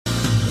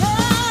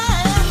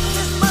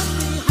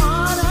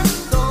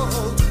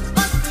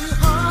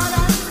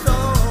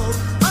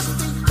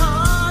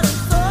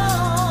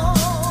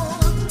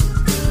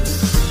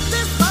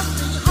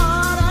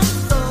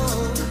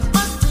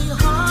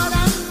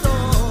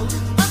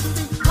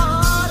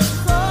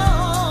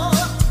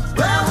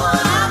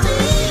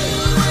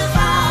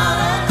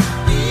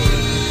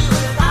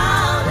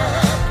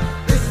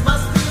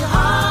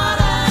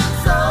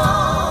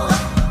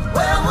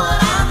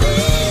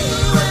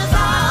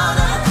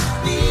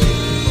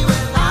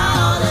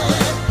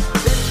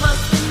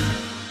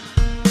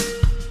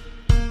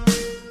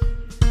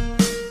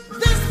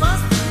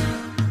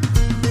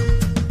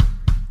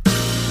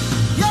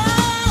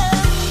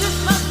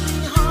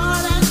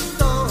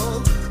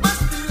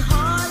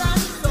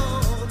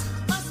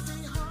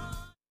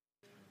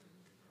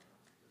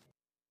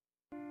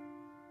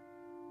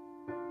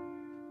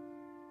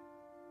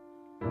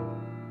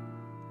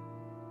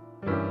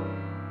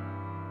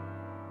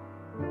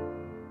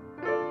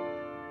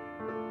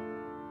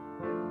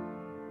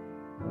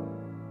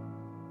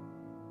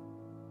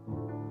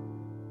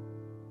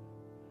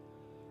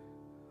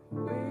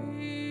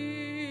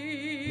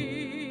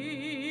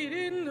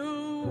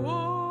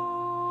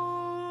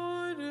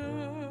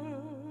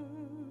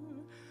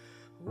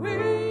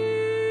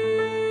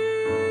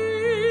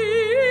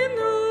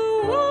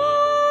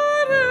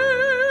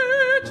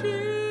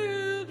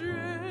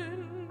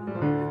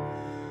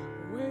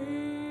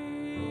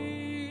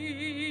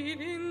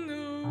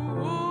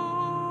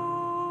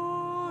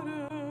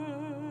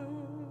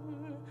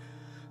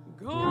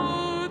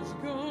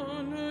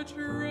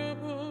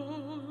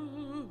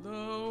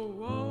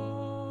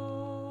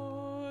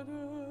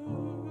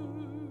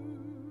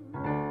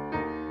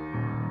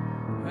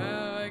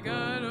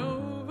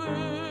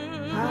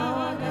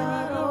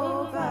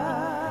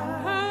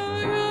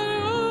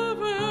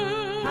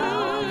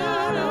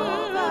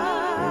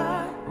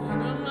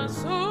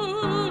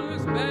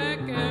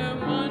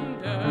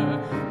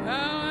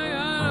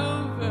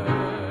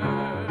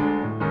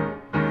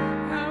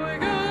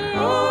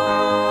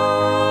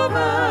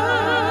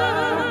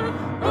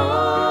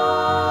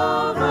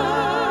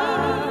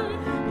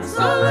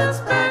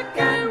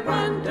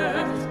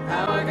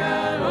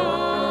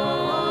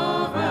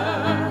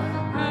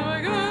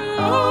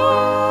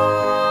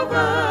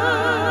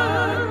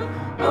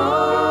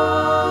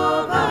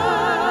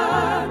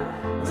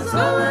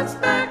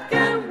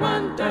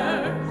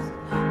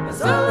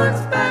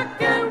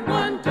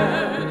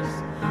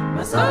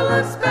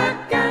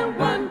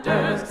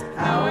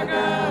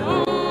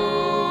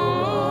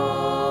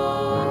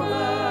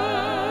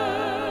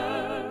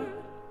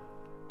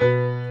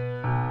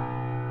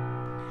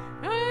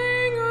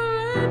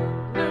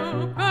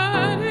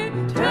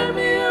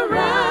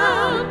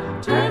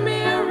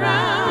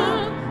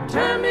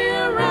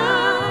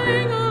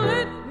ain't gonna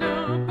let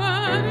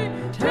nobody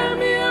turn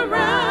me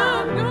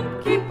around.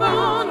 Gonna keep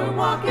on a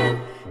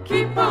walking,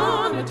 keep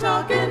on a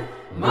talking,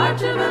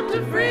 marching up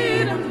to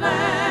freedom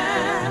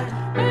land.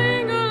 I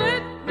ain't gonna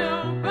let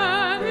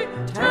nobody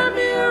turn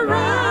me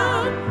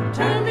around,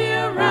 turn me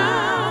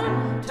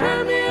around,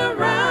 turn me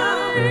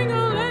around. I ain't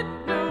gonna let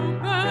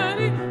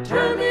nobody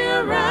turn me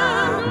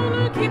around.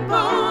 Gonna keep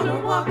on a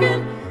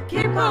walking,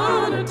 keep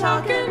on a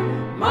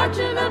talking,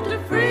 marching up to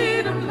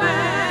freedom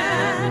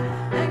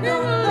land. Ain't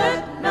gonna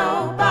let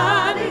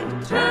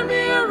nobody turn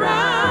me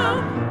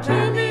around,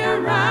 turn me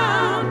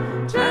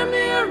around, turn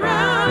me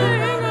around.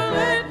 Ain't gonna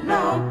let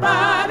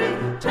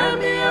nobody turn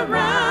me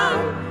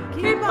around.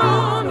 Keep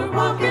on a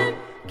walking,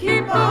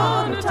 keep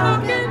on a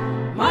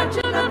talking,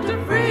 marching up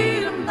to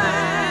freedom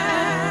land.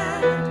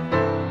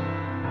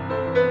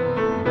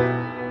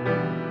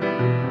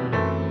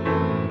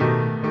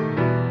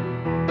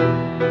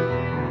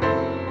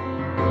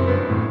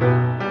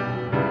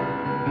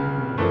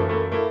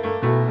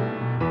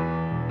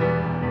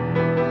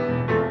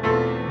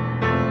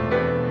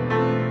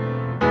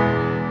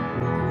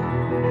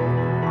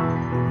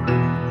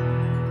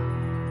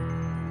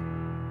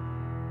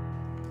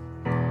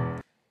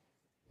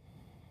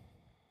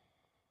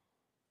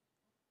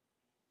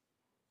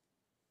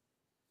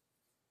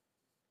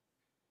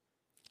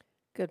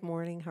 Good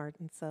morning, Heart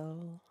and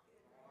Soul.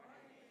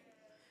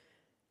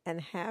 And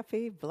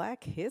happy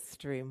Black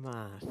History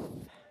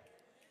Month.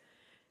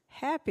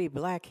 Happy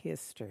Black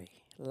History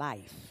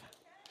Life.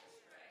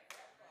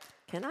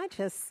 Can I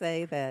just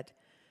say that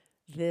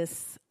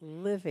this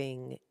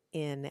living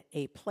in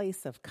a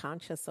place of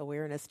conscious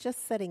awareness,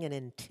 just setting an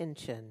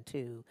intention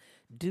to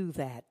do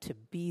that, to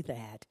be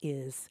that,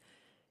 is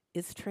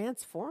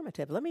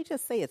transformative. Let me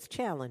just say it's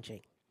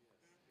challenging.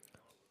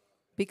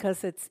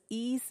 Because it's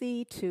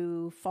easy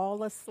to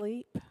fall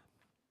asleep.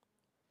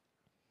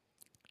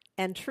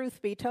 And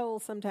truth be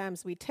told,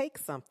 sometimes we take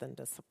something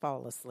to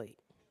fall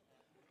asleep.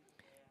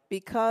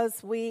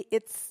 Because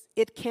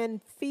it can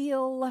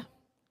feel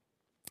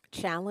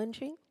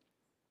challenging,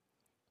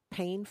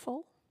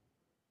 painful,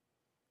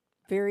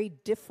 very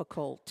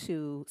difficult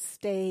to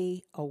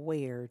stay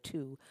aware,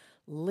 to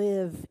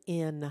live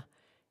in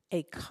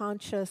a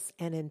conscious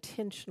and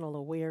intentional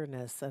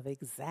awareness of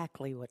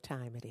exactly what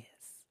time it is.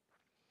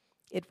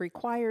 It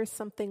requires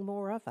something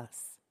more of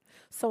us.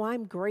 So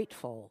I'm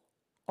grateful,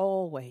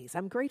 always.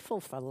 I'm grateful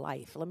for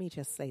life. Let me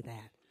just say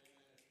that.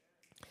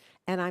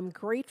 And I'm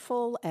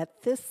grateful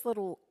at this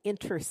little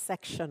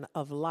intersection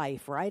of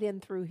life right in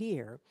through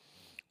here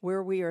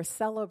where we are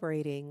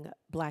celebrating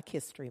Black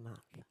History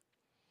Month,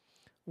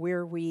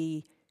 where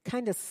we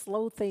kind of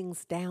slow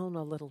things down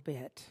a little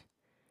bit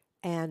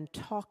and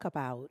talk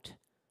about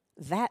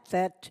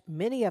that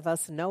many of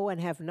us know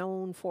and have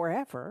known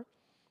forever.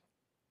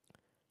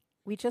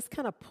 We just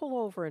kind of pull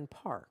over and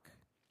park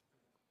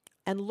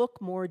and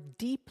look more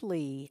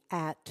deeply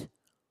at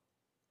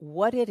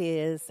what it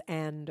is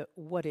and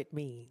what it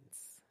means.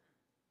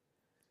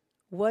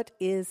 What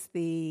is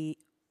the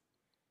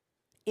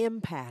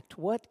impact?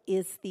 What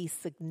is the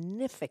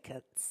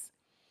significance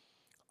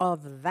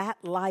of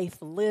that life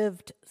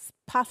lived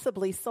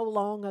possibly so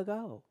long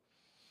ago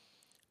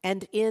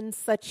and in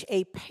such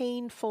a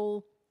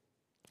painful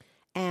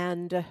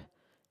and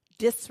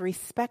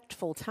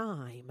disrespectful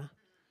time?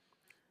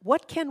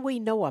 What can we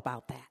know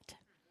about that?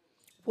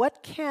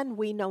 What can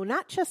we know,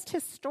 not just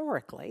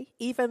historically,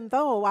 even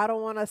though I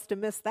don't want us to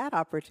miss that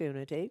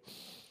opportunity,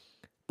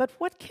 but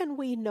what can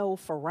we know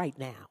for right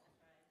now?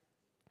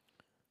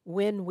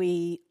 When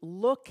we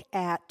look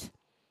at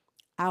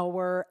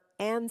our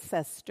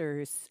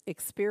ancestors'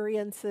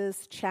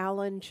 experiences,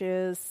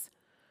 challenges,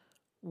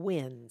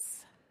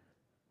 wins,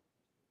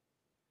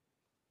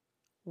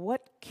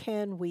 what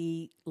can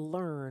we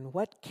learn?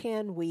 What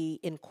can we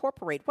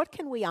incorporate? What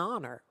can we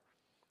honor?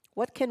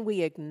 What can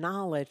we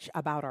acknowledge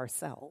about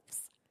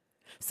ourselves?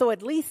 So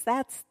at least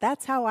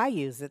that's how I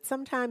use it.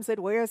 Sometimes it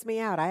wears me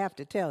out, I have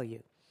to tell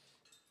you.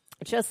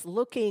 Just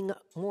looking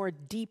more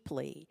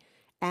deeply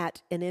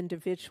at an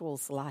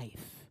individual's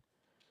life,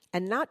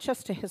 and not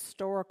just a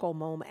historical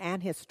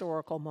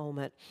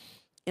moment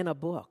in a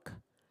book,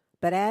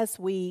 but as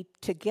we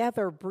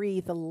together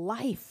breathe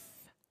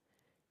life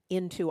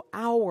into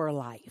our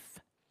life,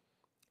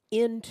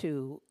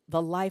 into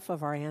the life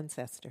of our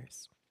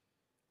ancestors.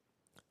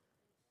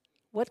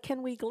 What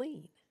can we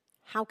glean?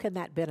 How can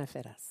that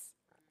benefit us?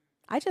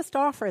 I just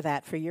offer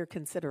that for your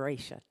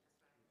consideration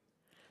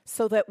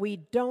so that we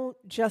don't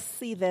just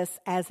see this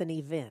as an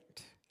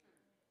event.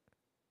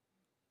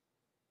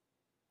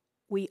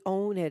 We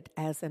own it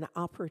as an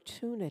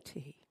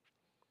opportunity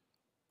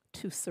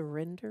to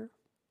surrender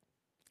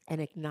and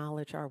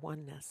acknowledge our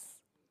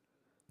oneness,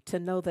 to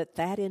know that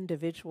that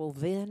individual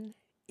then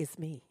is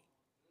me,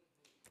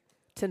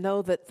 to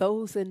know that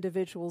those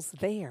individuals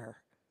there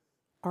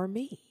are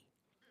me,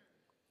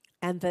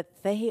 and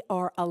that they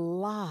are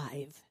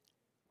alive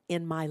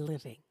in my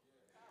living.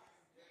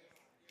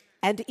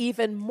 And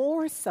even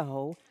more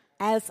so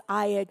as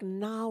I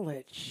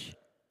acknowledge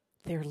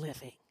their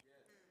living.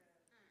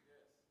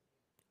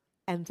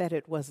 And that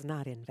it was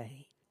not in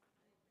vain.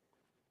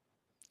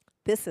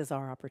 This is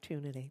our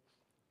opportunity.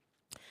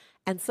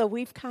 And so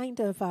we've kind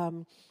of,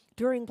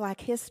 during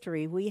Black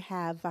History, we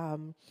have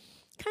kind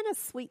of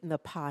sweetened the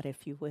pot,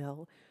 if you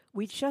will.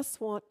 We just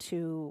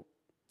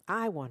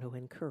I want to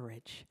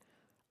encourage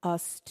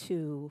us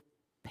to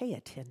pay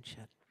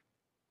attention.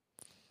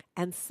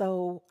 And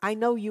so I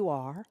know you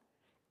are,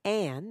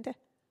 and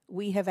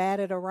we have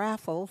added a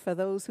raffle for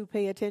those who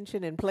pay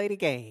attention and play the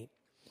game.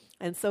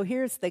 And so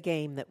here's the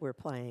game that we're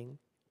playing.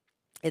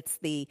 It's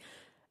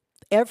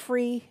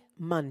every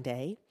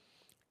Monday,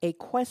 a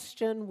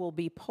question will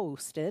be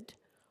posted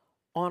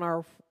on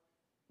our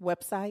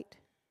website.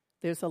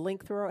 There's a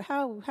link through.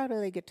 How do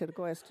they get to the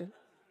question?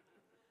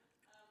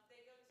 They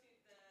go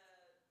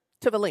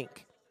to the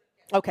link.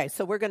 Okay,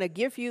 so we're going to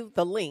give you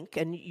the link,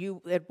 and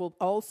it will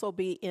also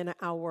be in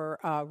our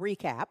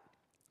recap.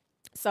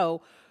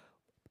 So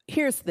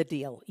here's the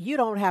deal. You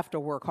don't have to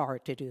work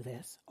hard to do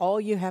this.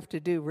 All you have to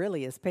do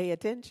really is pay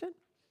attention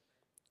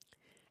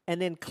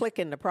and then click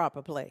in the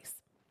proper place.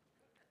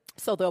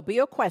 So there'll be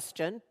a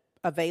question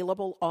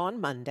available on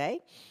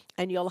Monday,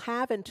 and you'll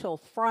have until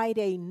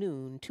Friday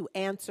noon to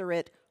answer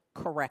it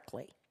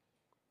correctly.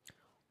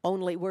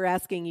 Only we're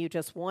asking you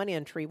just one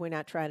entry. We're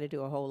not trying to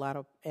do a whole lot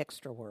of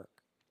extra work,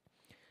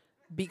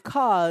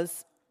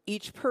 because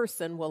each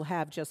person will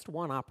have just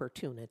one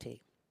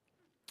opportunity.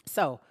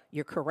 So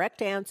your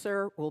correct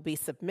answer will be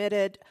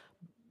submitted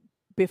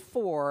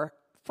before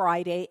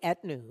Friday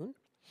at noon.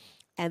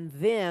 And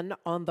then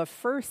on the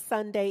first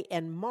Sunday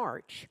in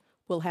March,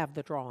 we'll have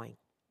the drawing.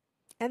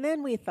 And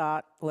then I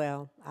thought,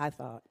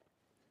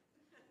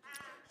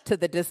 to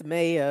the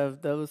dismay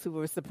of those who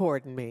were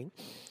supporting me,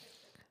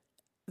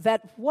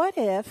 that what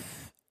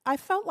if I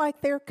felt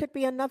like there could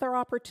be another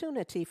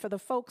opportunity for the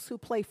folks who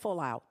play full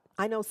out.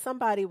 I know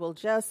somebody will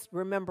just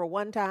remember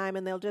one time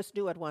and they'll just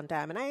do it one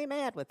time, and I ain't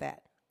mad with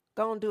that.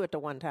 Go and do it the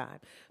one time.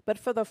 But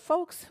for the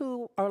folks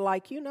who are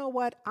like, you know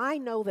what, I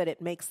know that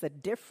it makes a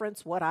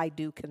difference what I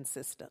do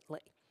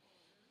consistently.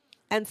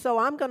 And so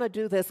I'm going to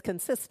do this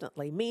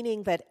consistently,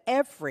 meaning that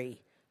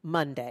every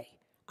Monday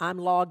I'm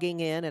logging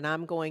in and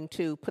I'm going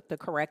to put the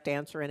correct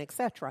answer in,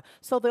 etc.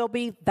 So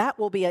that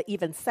will be an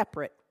even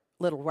separate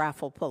little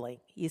raffle pulling.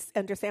 You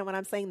understand what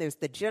I'm saying? There's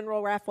the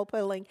general raffle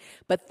pulling,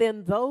 but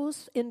then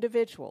those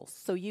individuals,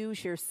 so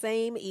use your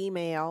same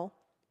email,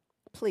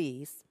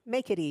 please,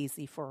 make it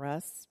easy for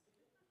us.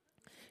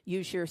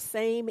 Use your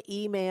same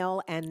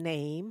email and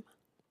name.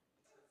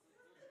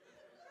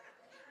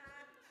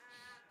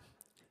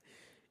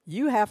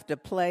 You have to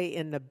play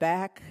in the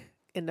back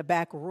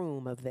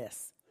room of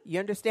this. You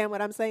understand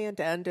what I'm saying?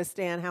 To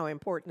understand how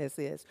important this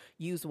is,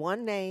 use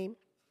one name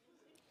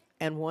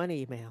and one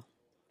email.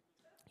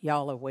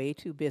 Y'all are way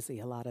too busy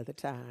a lot of the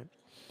time.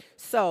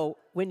 So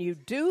when you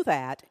do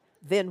that,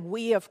 then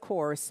we, of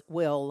course,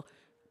 will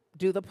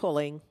do the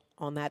pulling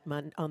on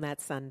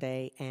that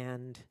Sunday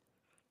and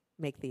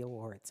make the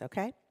awards,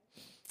 okay?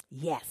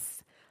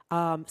 Yes.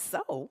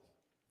 So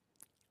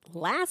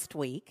last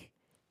week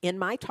in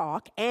my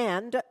talk,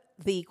 and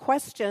the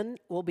question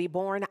will be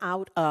born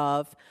out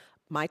of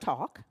my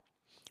talk.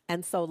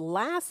 And so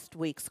last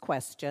week's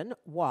question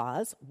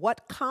was,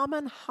 what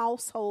common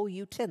household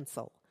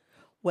utensil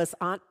was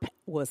Aunt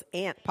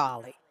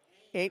Polly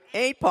said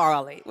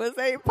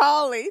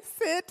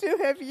to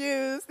have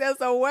used as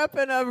a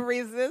weapon of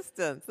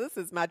resistance? This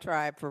is my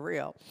tribe for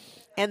real.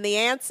 And the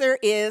answer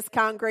is,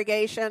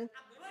 congregation?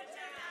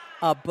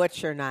 A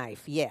butcher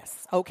knife,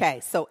 yes. Okay,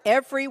 so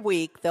every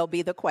week there'll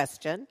be the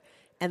question,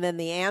 and then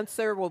the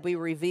answer will be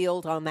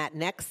revealed on that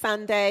next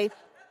Sunday,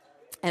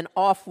 and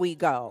off we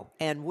go.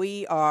 And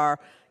we are,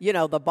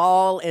 the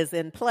ball is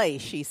in play,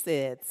 she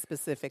said,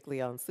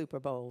 specifically on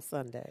Super Bowl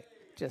Sunday.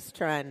 Just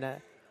trying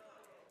to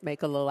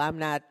make a little,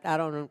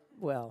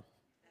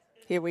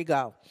 here we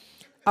go.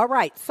 All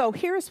right, so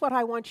here's what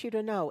I want you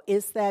to know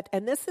is that,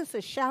 and this is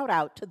a shout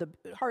out to the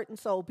Heart and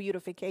Soul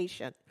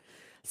Beautification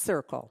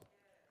Circle,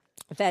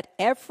 that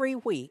every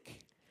week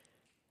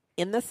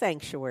in the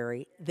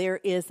sanctuary, there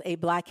is a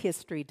Black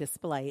History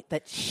display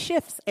that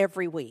shifts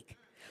every week.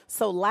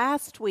 So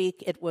last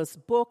week, it was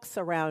books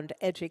around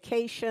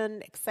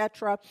education,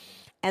 etc.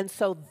 And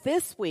so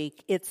this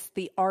week, it's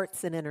the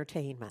arts and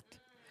entertainment.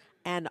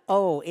 And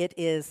it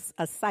is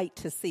a sight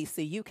to see.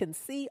 So you can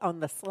see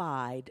on the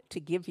slide to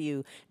give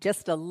you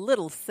just a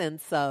little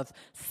sense of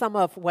some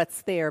of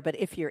what's there. But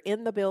if you're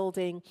in the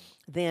building,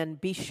 then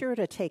be sure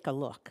to take a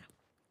look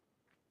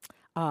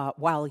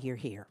while you're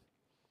here.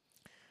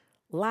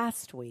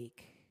 Last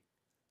week,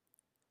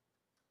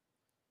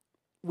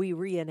 we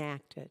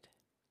reenacted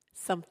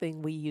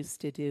something we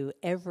used to do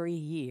every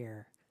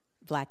year,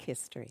 Black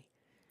History.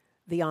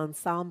 The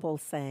ensemble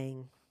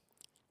sang,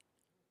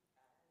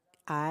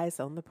 "Eyes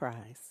on the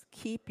prize.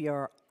 Keep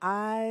your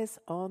eyes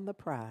on the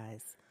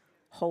prize.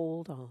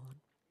 Hold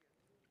on."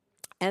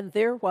 And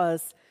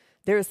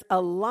there's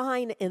a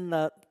line in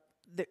a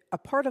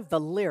part of the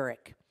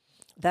lyric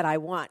that I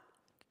want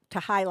to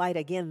highlight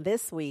again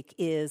this week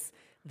is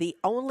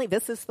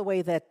this is the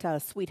way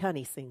that Sweet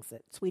Honey sings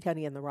it. Sweet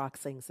Honey and the Rock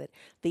sings it.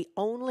 "The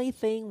only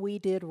thing we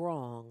did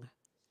wrong,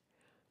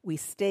 we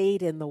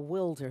stayed in the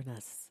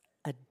wilderness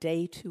a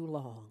day too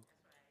long.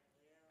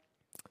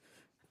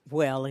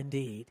 Well,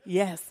 indeed.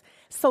 Yes.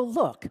 So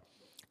look,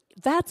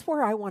 that's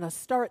where I want to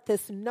start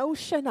this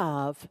notion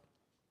of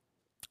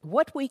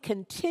what we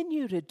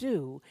continue to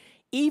do,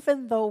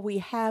 even though we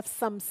have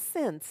some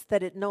sense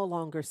that it no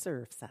longer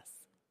serves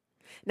us.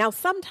 Now,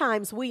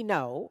 sometimes we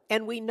know,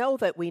 and we know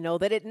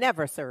that it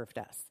never served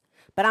us.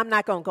 But I'm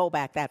not going to go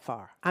back that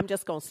far. I'm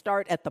just going to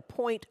start at the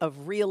point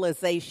of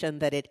realization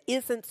that it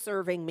isn't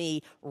serving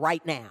me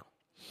right now.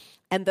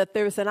 And that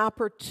there's an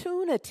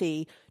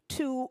opportunity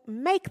to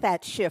make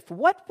that shift.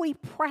 What we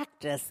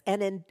practice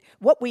and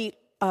what we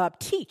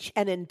teach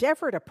and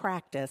endeavor to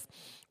practice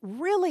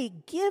really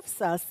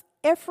gives us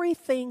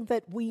everything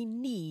that we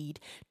need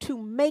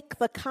to make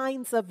the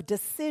kinds of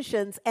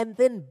decisions and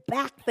then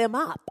back them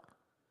up.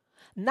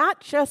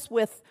 Not just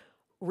with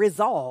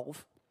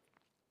resolve,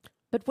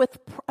 but with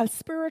a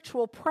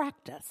spiritual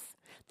practice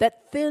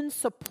that then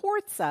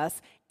supports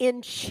us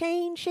in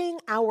changing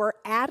our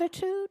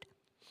attitude,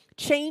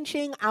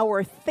 changing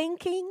our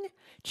thinking,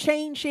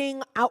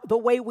 changing the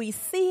way we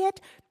see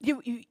it.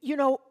 You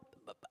know,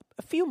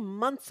 a few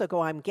months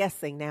ago, I'm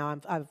guessing now,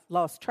 I've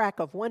lost track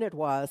of when it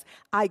was,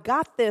 I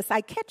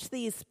catch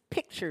these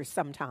pictures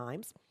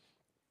sometimes,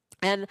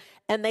 and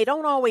they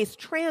don't always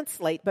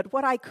translate, but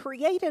what I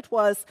created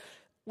was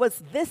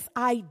this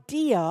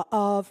idea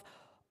of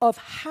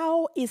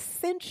how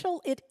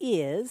essential it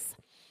is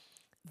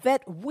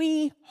that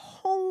we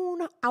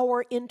hone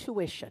our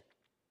intuition,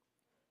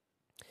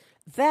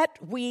 that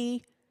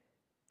we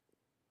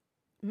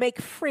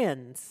make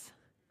friends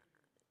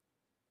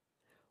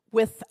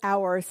with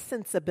our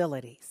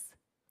sensibilities.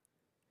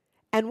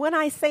 And when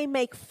I say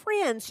make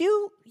friends,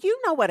 you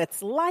know what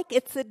it's like.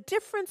 It's a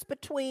difference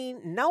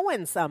between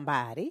knowing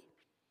somebody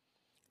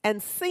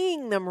and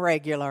seeing them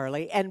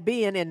regularly and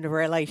being in a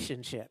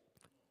relationship.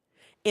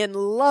 In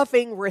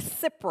loving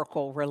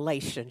reciprocal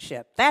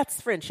relationship. That's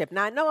friendship.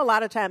 Now, I know a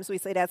lot of times we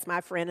say that's my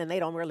friend and they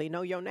don't really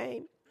know your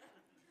name.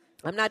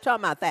 I'm not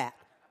talking about that.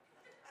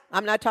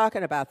 I'm not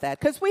talking about that.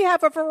 Because we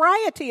have a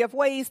variety of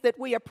ways that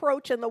we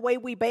approach and the way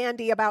we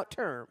bandy about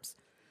terms.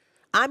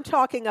 I'm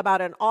talking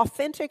about an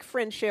authentic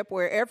friendship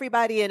where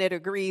everybody in it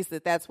agrees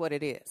that that's what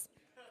it is.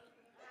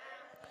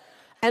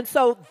 And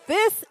so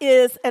this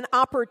is an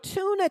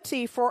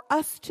opportunity for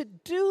us to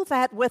do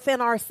that within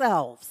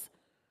ourselves.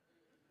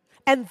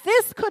 And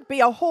this could be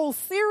a whole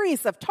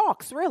series of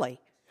talks, really,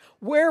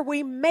 where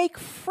we make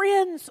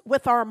friends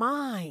with our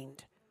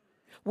mind,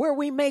 where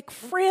we make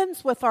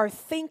friends with our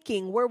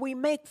thinking, where we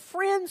make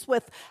friends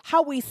with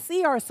how we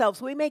see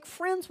ourselves. We make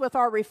friends with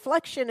our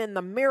reflection in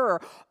the mirror.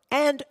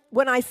 And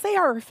when I say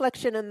our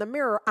reflection in the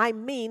mirror, I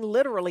mean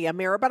literally a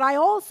mirror, but I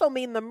also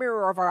mean the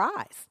mirror of our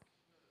eyes.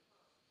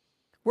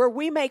 Where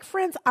we make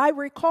friends, I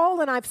recall,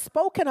 and I've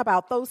spoken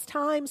about those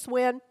times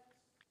when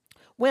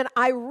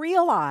I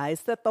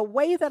realized that the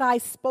way that I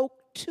spoke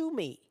to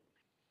me,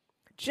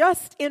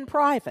 just in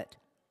private,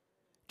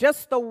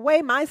 just the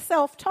way my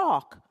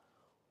self-talk,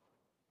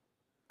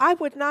 I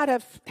would not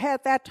have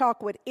had that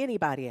talk with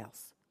anybody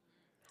else.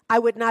 I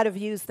would not have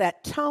used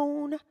that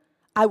tone.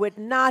 I would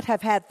not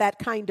have had that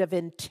kind of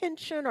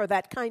intention or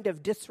that kind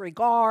of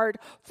disregard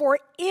for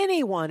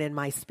anyone in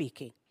my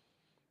speaking.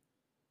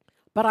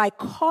 But I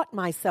caught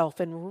myself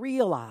and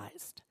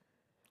realized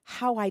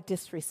how I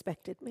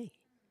disrespected me.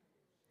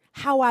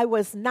 How I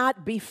was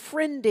not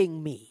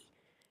befriending me.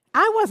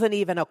 I wasn't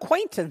even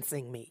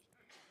acquaintancing me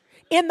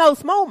in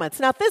those moments.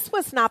 Now, this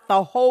was not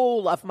the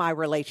whole of my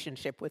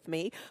relationship with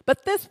me,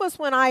 but this was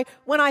when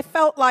I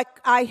felt like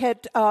I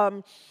had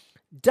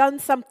done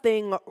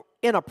something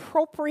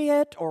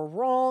inappropriate or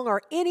wrong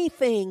or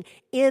anything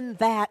in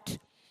that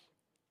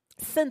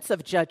sense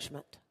of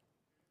judgment,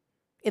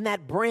 in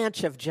that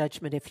branch of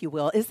judgment, if you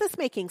will. Is this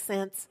making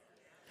sense?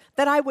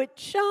 That I would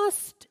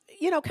just,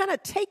 kind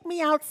of take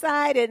me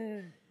outside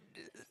and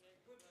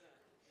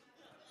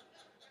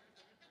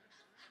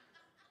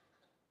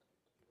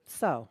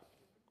so,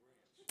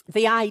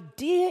 the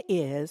idea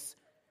is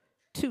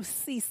to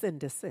cease and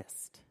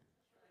desist,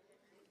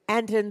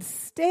 and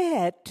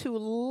instead to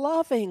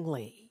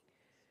lovingly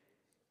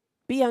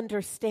be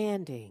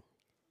understanding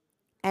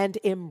and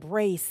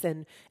embrace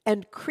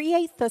and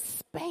create the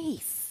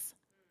space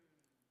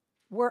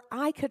where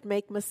I could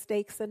make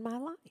mistakes in my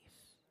life,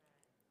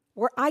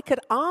 where I could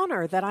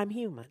honor that I'm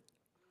human.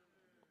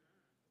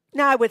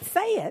 Now, I would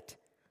say it,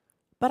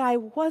 but I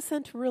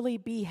wasn't really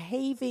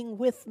behaving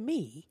with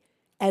me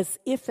as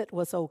if it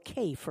was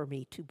okay for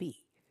me to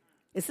be.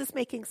 Is this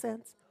making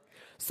sense?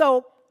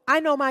 So I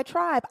know my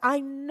tribe.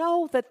 I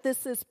know that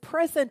this is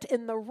present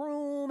in the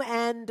room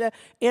and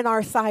in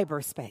our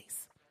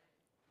cyberspace.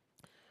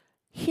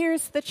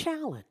 Here's the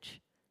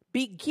challenge.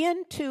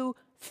 Begin to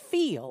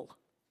feel.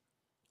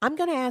 I'm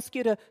going to ask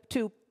you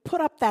to put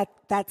up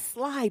that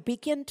slide.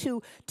 Begin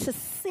to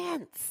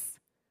sense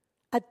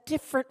a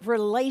different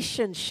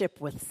relationship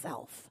with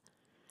self.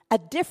 A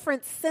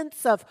different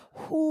sense of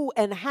who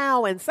and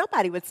how, and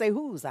somebody would say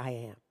whose I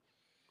am.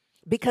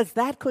 Because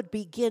that could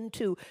begin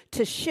to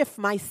shift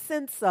my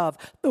sense of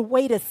the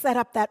way to set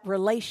up that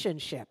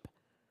relationship.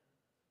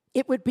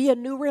 It would be a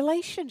new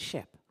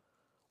relationship,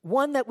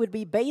 one that would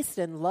be based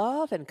in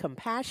love and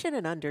compassion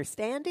and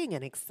understanding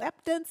and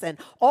acceptance and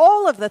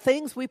all of the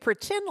things we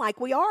pretend like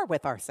we are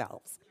with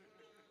ourselves.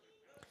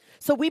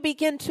 So we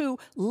begin to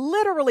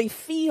literally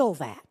feel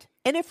that.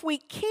 And if we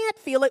can't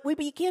feel it, we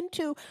begin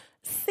to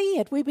see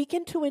it. We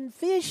begin to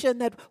envision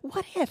that,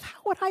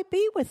 how would I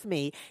be with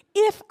me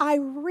if I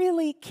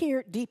really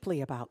cared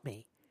deeply about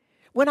me?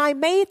 When I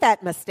made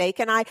that mistake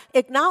and I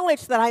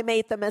acknowledged that I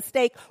made the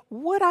mistake,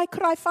 could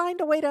I find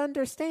a way to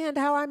understand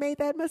how I made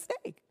that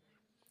mistake?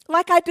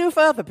 Like I do for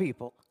other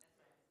people.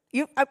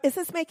 Is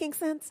this making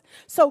sense?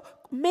 So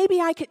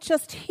maybe I could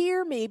just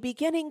hear me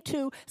beginning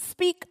to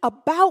speak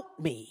about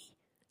me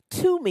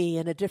to me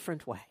in a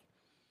different way.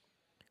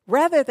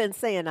 Rather than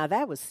saying, now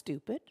that was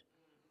stupid,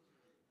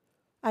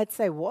 I'd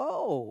say,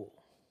 whoa,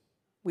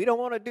 we don't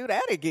want to do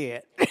that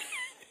again.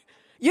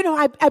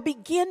 I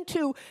begin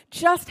to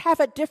just have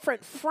a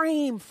different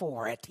frame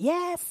for it.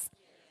 Yes.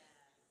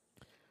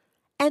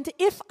 And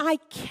if I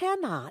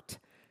cannot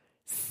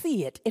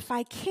see it, if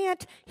I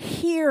can't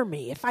hear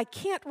me, if I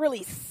can't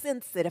really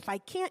sense it, if I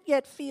can't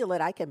yet feel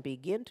it, I can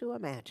begin to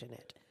imagine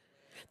it.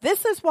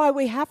 This is why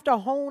we have to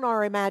hone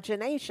our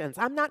imaginations.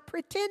 I'm not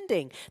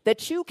pretending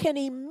that you can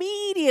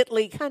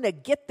immediately kind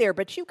of get there,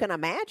 but you can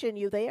imagine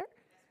you there.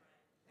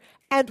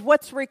 And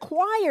what's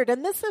required,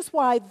 and this is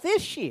why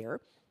this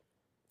year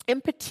in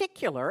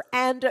particular,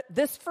 and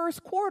this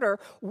first quarter,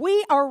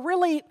 we are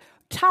really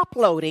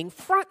top-loading,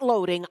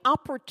 front-loading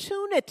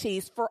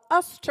opportunities for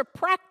us to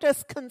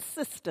practice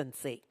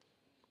consistency,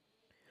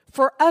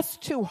 for us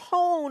to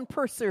hone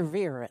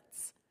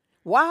perseverance.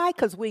 Why?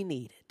 Because we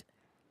need it.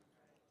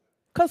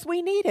 Because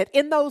we need it.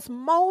 In those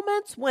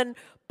moments when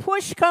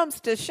push comes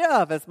to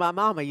shove, as my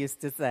mama used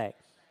to say,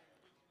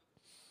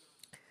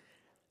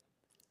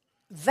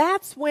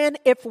 that's when,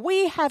 if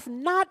we have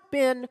not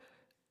been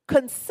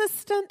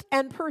consistent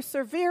and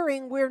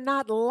persevering, we're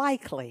not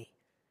likely,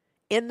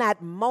 in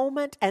that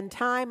moment and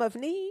time of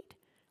need,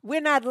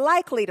 we're not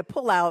likely to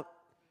pull out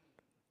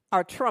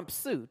our Trump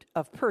suit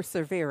of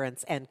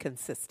perseverance and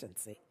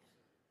consistency.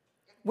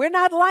 We're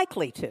not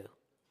likely to.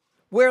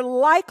 We're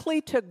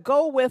likely to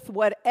go with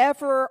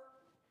whatever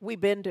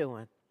we've been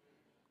doing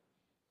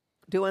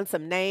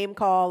some name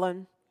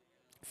calling,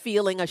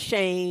 feeling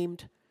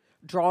ashamed,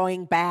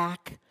 drawing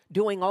back,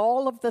 doing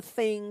all of the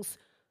things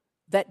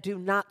that do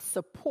not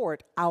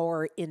support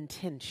our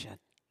intention.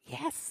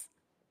 Yes.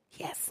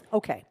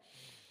 Okay.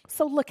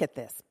 So look at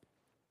this.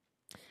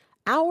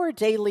 Our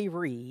daily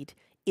read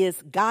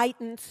is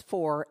Guidance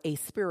for a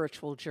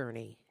Spiritual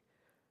Journey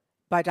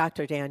by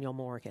Dr. Daniel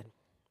Morgan.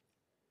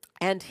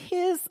 And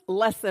his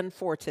lesson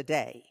for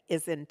today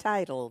is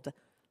entitled,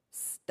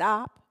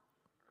 Stop,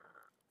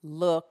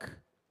 Look,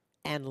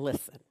 and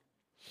Listen.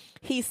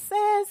 He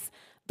says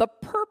the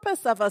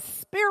purpose of a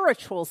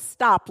spiritual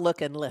stop,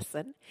 look, and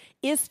listen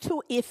is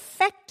to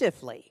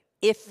effectively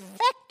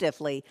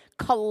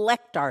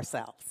collect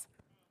ourselves.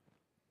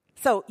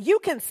 So you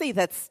can see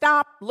that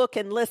stop, look,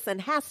 and listen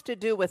has to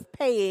do with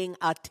paying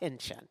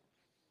attention.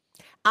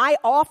 I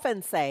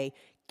often say,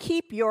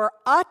 keep your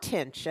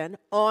attention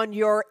on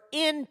your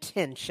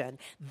intention.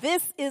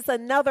 This is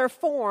another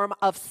form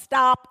of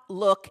stop,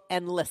 look,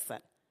 and listen.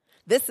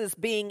 This is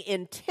being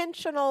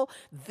intentional.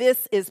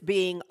 This is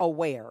being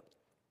aware.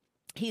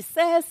 He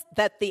says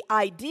that the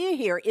idea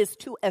here is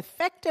to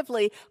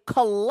effectively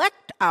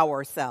collect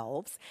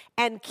ourselves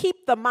and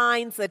keep the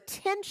mind's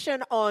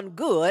attention on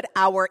good,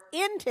 our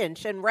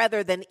intention,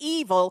 rather than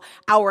evil,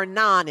 our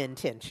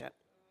non-intention.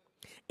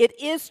 It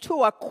is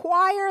to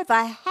acquire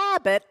the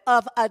habit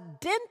of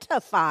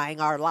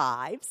identifying our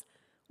lives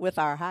with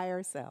our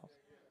higher self.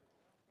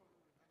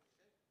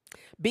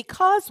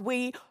 Because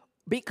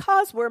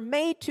we're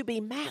made to be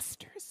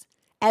masters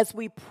as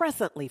we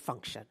presently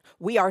function,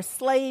 we are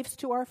slaves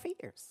to our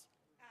fears.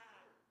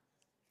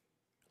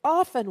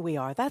 Often we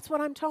are. That's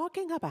what I'm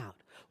talking about.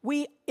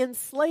 We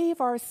enslave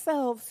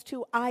ourselves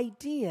to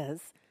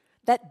ideas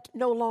that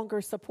no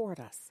longer support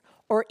us,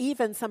 or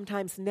even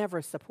sometimes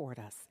never support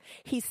us.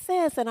 He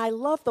says, and I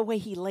love the way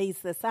he lays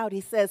this out,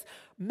 he says,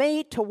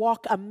 made to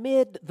walk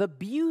amid the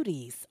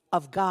beauties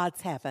of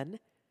God's heaven,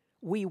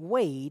 we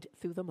wade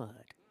through the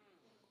mud.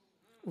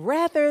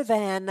 Rather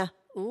than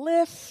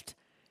lift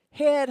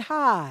head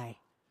high,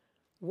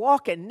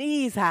 walking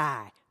knees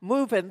high,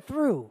 moving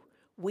through,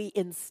 we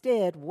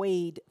instead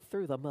wade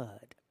through the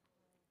mud.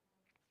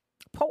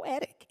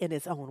 Poetic in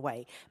his own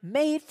way.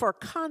 Made for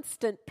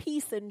constant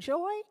peace and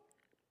joy,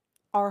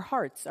 our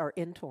hearts are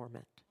in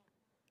torment.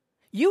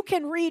 You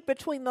can read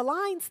between the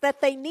lines that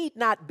they need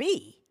not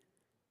be.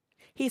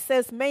 He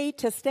says, made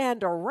to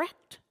stand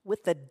erect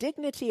with the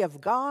dignity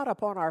of God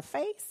upon our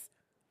face,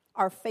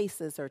 our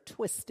faces are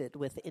twisted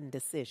with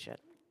indecision.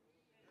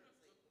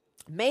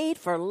 Made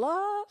for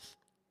love,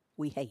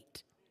 we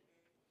hate.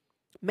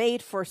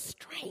 Made for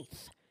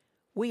strength,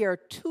 we are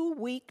too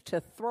weak to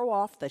throw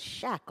off the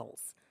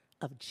shackles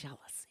of jealousy.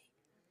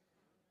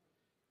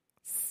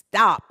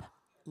 Stop,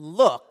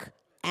 look,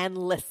 and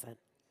listen,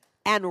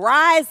 and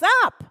rise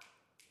up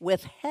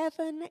with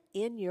heaven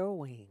in your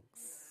wings.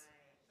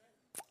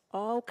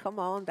 Oh, come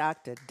on,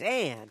 Dr.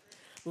 Dan.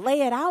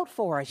 Lay it out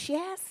for us,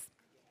 yes?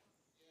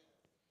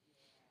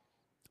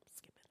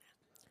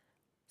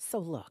 So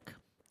look,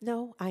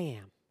 no, I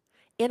am.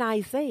 In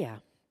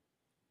Isaiah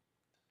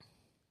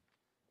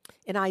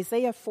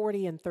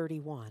 40 and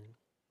 31,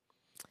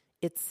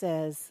 it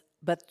says,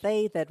 "But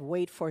they that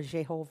wait for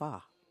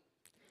Jehovah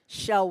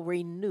shall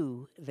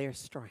renew their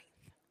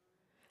strength.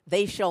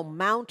 They shall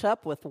mount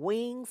up with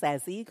wings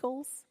as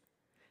eagles.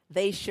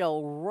 They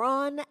shall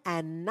run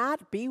and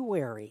not be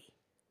weary.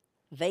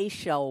 They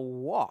shall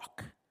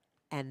walk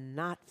and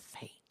not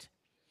faint."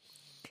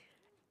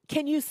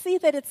 Can you see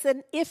that it's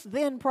an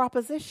if-then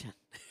proposition?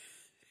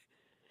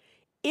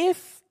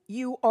 If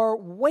you are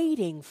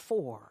waiting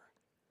for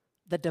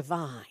the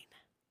divine,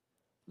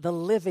 the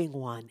living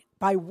one,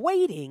 by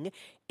waiting,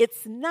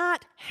 it's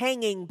not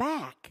hanging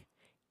back.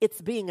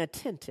 It's being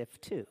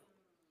attentive to.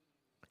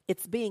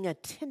 It's being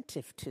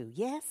attentive to,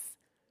 yes?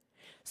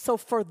 So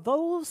for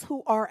those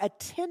who are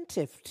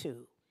attentive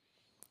to,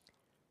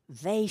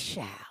 they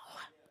shall.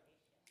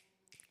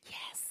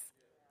 Yes.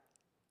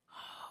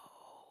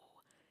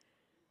 Oh.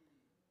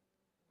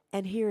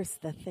 And here's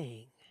the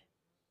thing,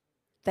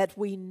 that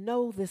we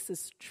know this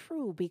is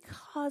true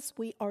because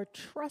we are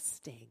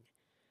trusting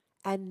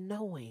and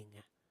knowing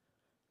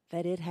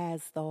that it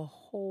has the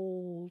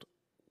whole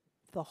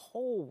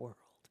world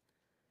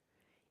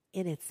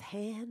in its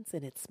hands,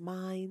 in its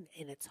mind,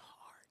 in its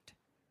heart.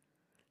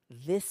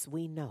 This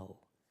we know.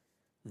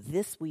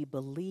 This we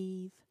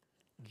believe.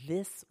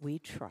 This we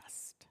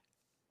trust.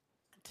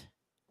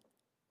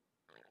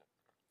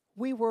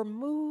 We were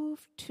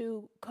moved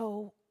to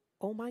go,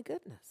 oh my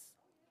goodness.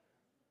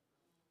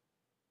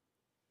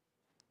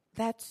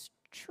 That's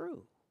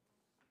true.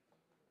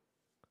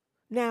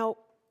 Now,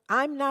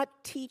 I'm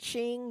not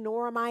teaching,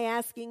 nor am I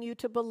asking you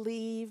to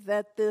believe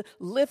that the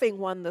living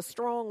one, the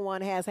strong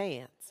one, has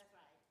hands.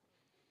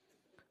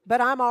 But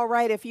I'm all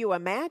right if you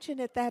imagine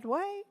it that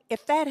way,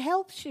 if that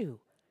helps you.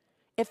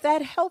 If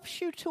that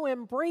helps you to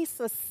embrace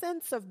a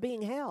sense of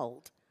being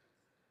held,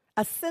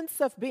 a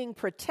sense of being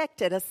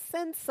protected, a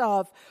sense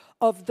of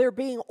there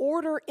being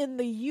order in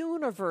the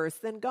universe,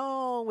 then go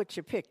on with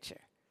your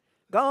picture.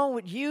 Go on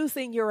with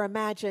using your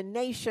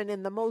imagination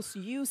in the most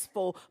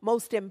useful,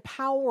 most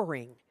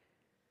empowering,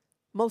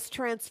 most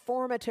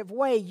transformative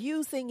way,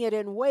 using it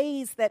in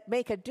ways that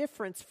make a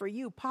difference for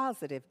you,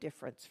 positive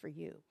difference for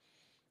you.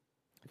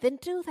 Then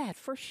do that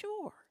for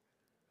sure.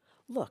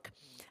 Look,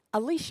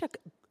 Alicia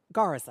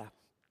Garza,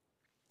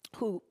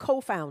 who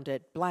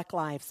co-founded Black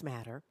Lives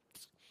Matter,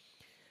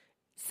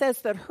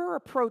 says that her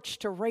approach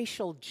to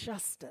racial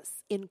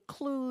justice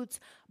includes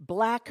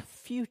Black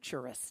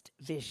futurist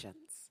visions.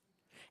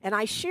 And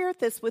I shared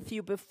this with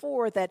you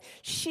before, that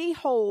she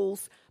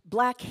holds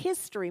Black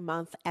History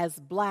Month as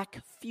Black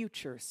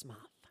Futures Month.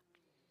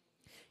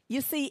 You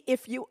see,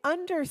 if you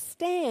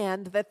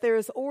understand that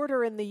there's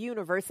order in the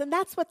universe, and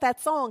that's what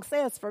that song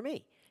says for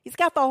me. He's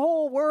got the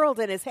whole world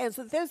in his hands.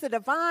 So there's a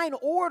divine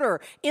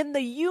order in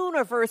the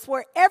universe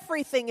where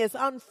everything is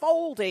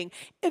unfolding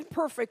in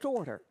perfect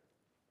order.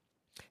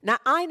 Now,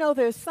 I know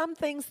there's some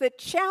things that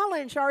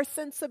challenge our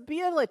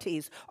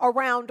sensibilities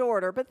around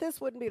order, but this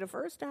wouldn't be the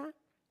first time.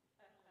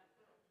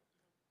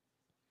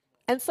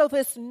 And so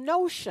this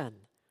notion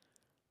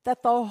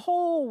that the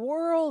whole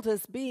world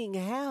is being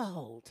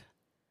held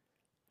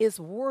is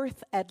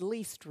worth at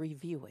least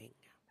reviewing.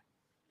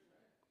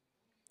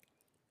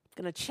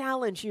 I'm going to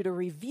challenge you to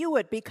review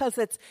it because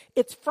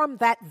it's from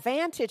that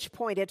vantage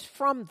point, it's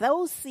from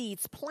those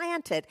seeds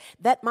planted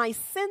that my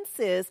sense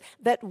is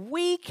that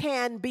we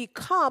can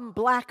become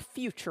Black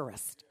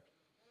futurists.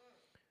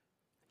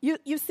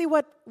 You see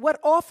what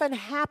often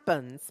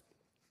happens,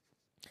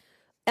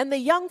 and the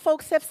young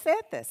folks have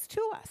said this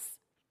to us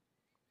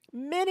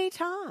many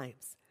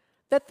times,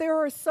 that there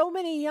are so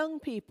many young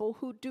people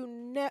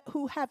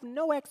who have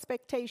no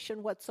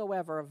expectation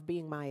whatsoever of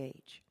being my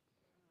age.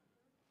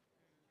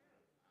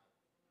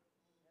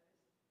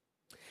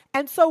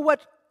 And so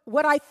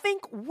what I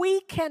think we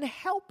can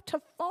help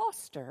to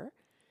foster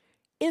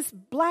is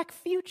Black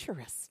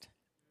futurist.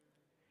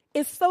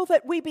 Is so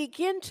that we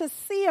begin to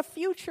see a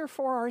future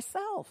for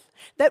ourselves,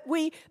 that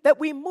we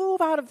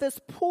move out of this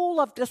pool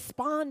of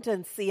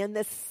despondency and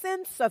this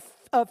sense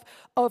of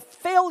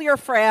failure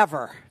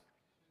forever.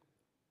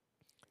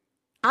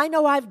 I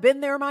know I've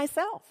been there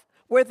myself,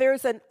 where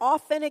there's an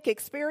authentic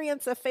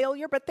experience of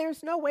failure, but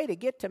there's no way to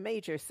get to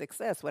major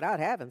success without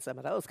having some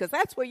of those, because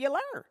that's where you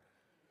learn.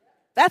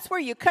 That's where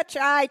you cut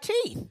your eye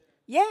teeth.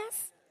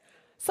 Yes?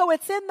 So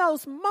it's in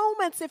those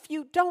moments, if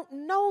you don't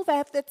know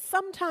that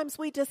sometimes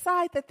we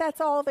decide that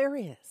that's all there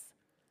is.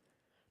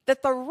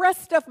 That the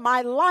rest of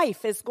my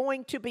life is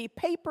going to be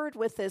papered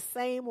with this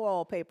same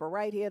wallpaper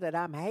right here that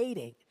I'm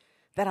hating,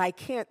 that I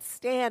can't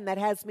stand, that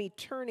has me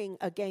turning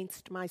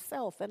against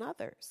myself and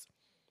others.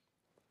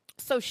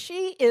 So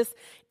she is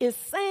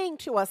saying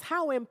to us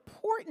how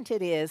important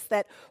it is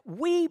that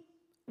we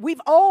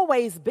we've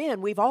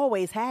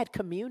always had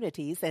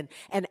communities and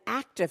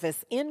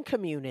activists in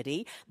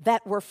community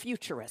that were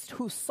futurists,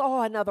 who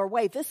saw another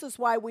way. This is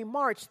why we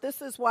marched.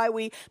 This is why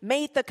we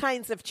made the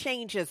kinds of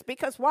changes.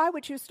 Because why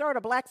would you start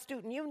a black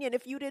student union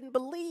if you didn't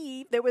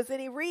believe there was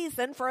any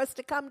reason for us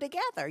to come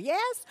together?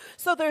 Yes?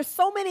 So there's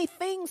so many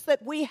things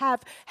that we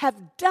have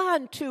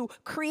done to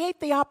create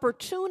the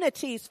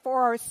opportunities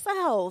for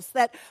ourselves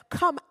that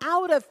come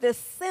out of this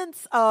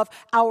sense of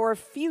our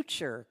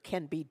future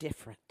can be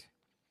different.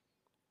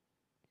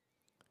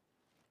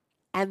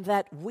 And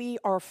that we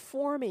are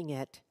forming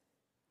it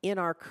in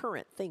our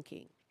current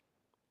thinking.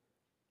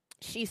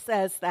 She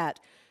says that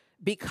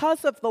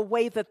because of the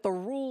way that the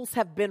rules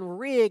have been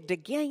rigged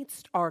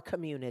against our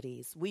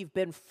communities, we've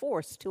been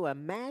forced to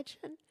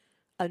imagine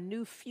a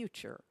new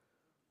future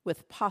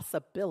with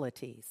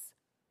possibilities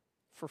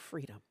for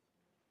freedom.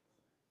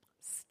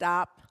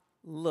 Stop,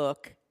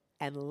 look,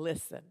 and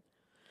listen.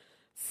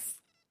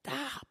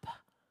 Stop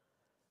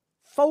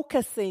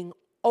focusing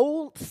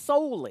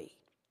solely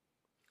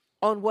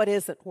on what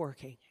isn't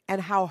working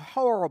and how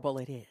horrible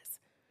it is.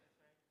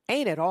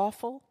 Ain't it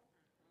awful?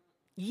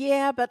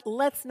 Yeah, but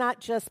let's not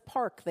just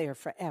park there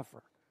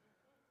forever.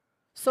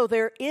 So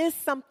there is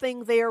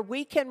something there.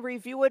 We can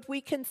review it. We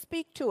can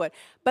speak to it.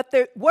 But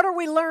what are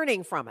we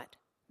learning from it?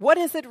 What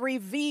is it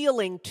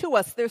revealing to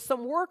us? There's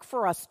some work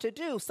for us to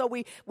do. So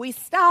we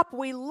stop,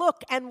 we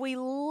look, and we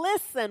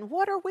listen.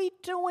 What are we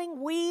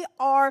doing? We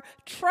are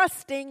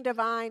trusting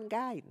divine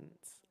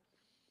guidance.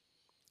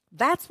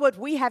 That's what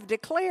we have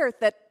declared,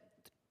 that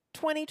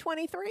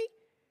 2023,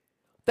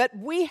 that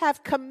we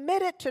have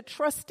committed to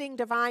trusting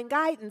divine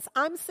guidance.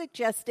 I'm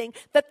suggesting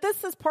that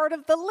this is part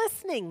of the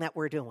listening that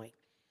we're doing.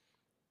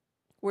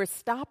 We're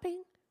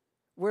stopping,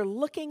 we're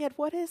looking at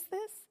what is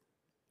this,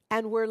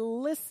 and we're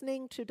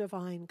listening to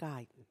divine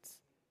guidance.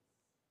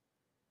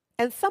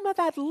 And some of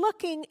that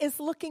looking is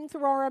looking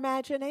through our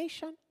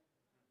imagination.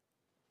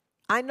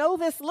 I know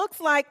this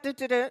looks like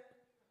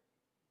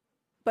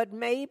but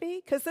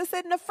maybe, because this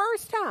isn't the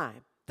first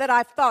time that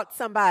I've thought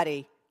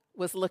somebody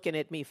was looking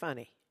at me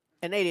funny,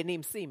 and they didn't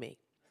even see me.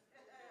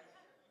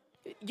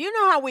 You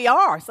know how we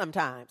are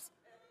sometimes.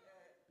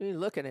 You're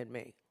looking at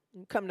me.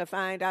 You come to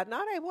find out,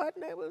 no, they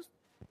wasn't. They was.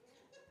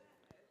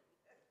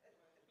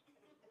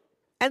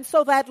 And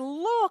so that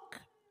look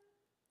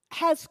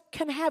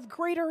can have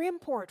greater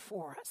import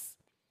for us.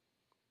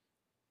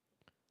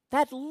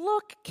 That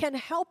look can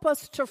help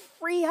us to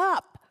free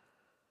up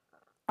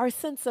our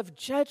sense of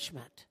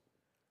judgment,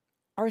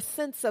 our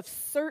sense of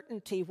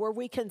certainty, where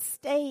we can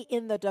stay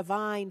in the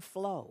divine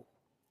flow.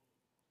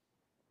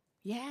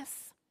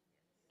 Yes?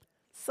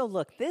 So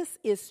look, this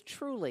is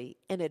truly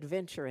an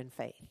adventure in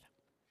faith.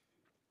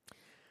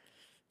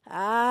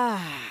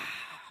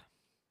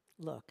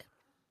 Look.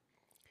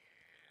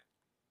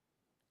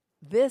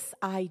 This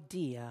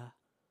idea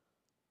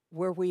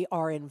where we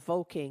are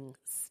invoking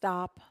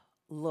stop,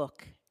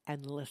 look,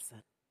 and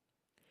listen.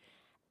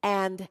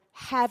 And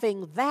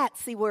having that,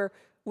 see, we're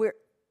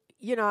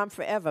I'm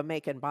forever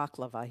making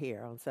baklava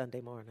here on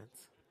Sunday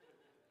mornings.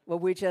 Where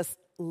we're just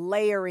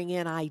layering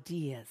in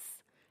ideas.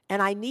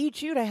 And I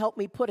need you to help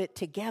me put it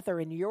together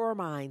in your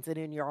minds and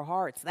in your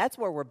hearts. That's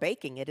where we're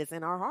baking it, is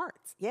in our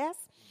hearts. Yes?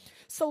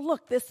 So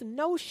look, this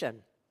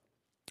notion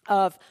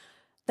of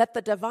that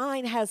the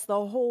divine has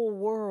the whole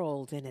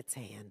world in its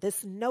hand.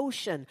 This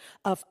notion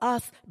of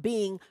us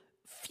being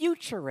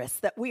futurists,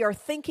 that we are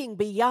thinking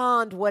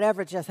beyond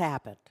whatever just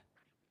happened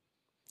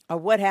or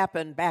what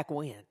happened back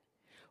when.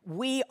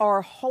 We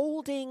are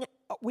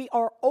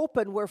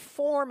open, we're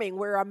forming,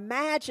 we're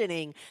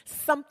imagining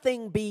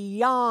something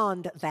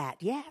beyond that.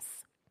 Yes?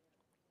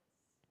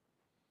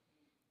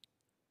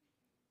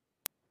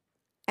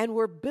 And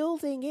we're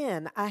building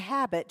in a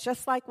habit,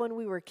 just like when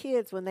we were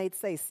kids, when they'd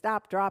say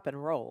stop, drop,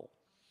 and roll.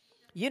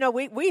 You know,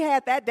 we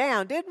had that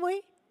down, didn't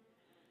we?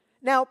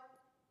 Now,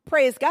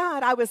 praise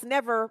God, I was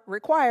never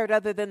required,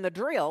 other than the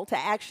drill, to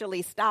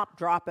actually stop,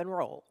 drop, and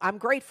roll. I'm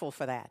grateful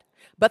for that.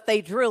 But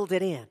they drilled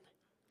it in.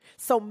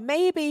 So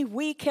maybe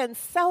we can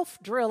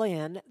self-drill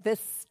in this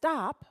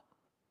stop,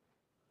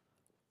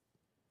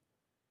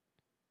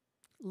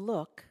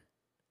 look,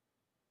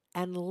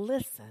 and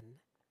listen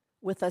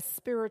with a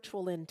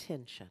spiritual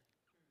intention,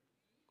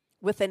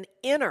 with an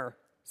inner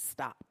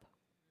stop,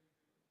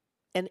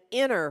 an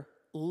inner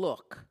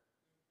look,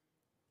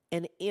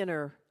 an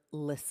inner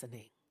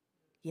listening.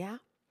 Yeah?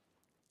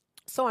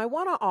 So I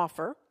want to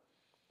offer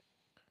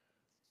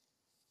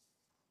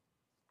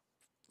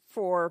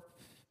for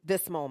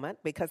this moment,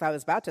 because I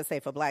was about to say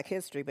for Black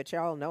History, but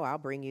y'all know I'll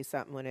bring you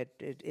something when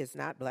it is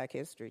not Black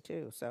History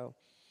too. So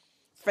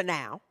for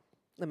now,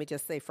 let me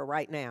just say for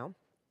right now,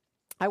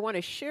 I want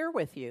to share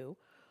with you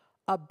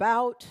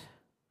about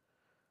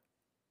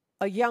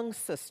a young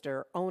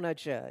sister, Ona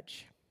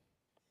Judge,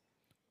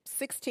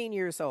 16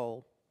 years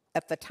old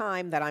at the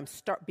time that I'm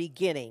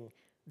beginning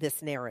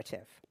this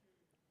narrative.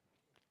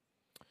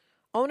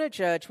 Ona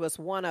Judge was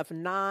one of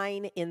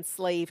 9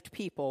 enslaved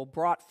people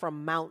brought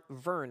from Mount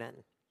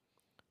Vernon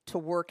to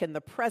work in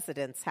the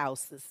president's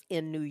houses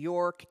in New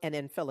York and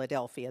in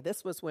Philadelphia.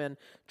 This was when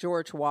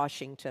George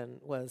Washington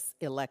was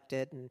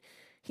elected, and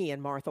he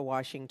and Martha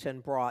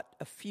Washington brought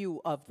a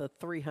few of the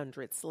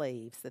 300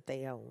 slaves that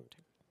they owned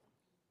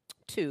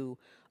to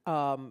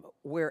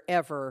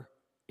wherever.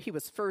 He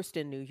was first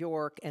in New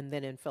York and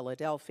then in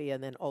Philadelphia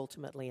and then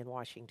ultimately in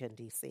Washington,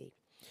 D.C.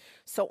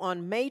 So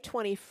on May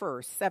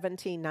 21st,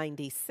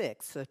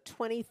 1796, a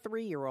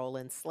 23-year-old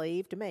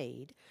enslaved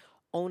maid,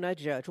 Ona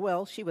Judge,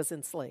 well, she was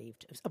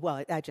enslaved.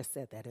 Well, I just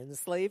said that, an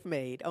enslaved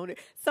maid.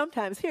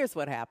 Sometimes, here's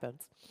what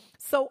happens.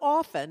 So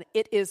often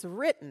it is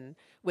written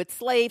with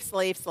slave,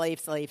 slave,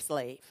 slave, slave,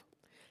 slave.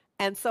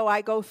 And so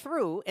I go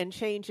through and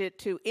change it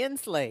to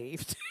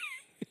enslaved.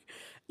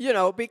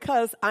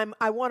 Because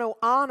I want to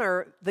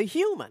honor the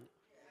human.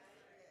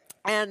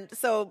 And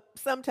so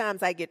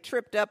sometimes I get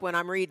tripped up when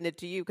I'm reading it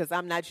to you because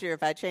I'm not sure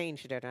if I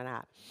changed it or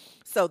not.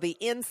 So the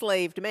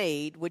enslaved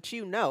maid, which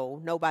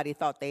nobody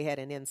thought they had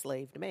an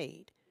enslaved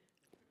maid.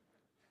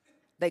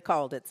 They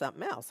called it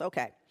something else.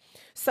 Okay.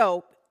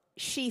 So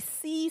she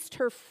seized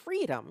her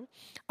freedom.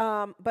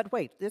 But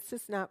wait, this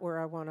is not where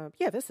I want to.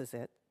 Yeah, this is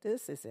it.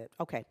 This is it.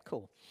 Okay,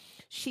 cool.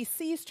 She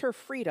seized her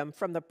freedom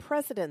from the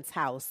president's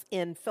house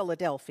in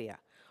Philadelphia,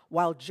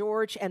 while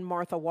George and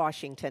Martha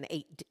Washington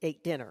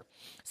ate dinner.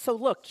 So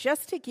look,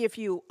 just to give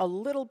you a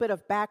little bit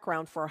of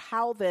background for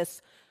how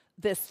this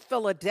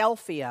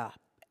Philadelphia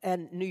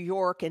and New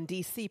York and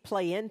D.C.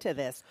 play into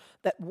this,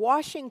 that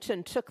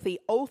Washington took the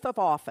oath of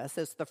office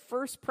as the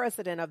first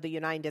president of the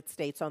United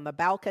States on the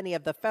balcony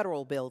of the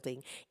Federal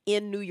Building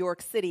in New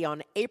York City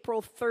on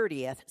April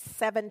 30th,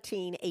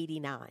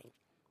 1789.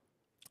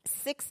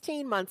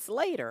 16 months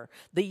later,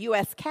 the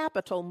U.S.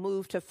 Capitol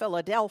moved to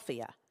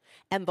Philadelphia,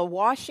 and the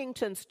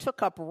Washingtons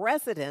took up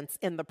residence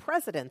in the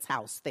president's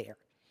house there.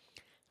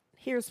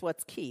 Here's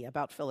what's key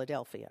about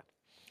Philadelphia.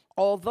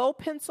 Although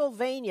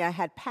Pennsylvania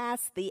had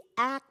passed the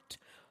Act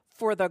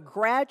for the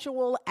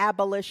Gradual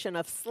Abolition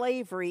of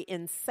Slavery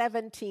in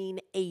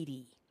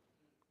 1780.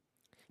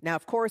 Now,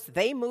 of course,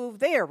 they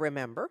moved there,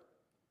 remember,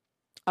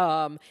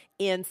 in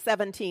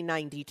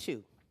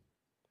 1792.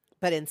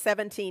 But in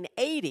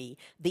 1780,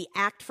 the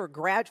Act for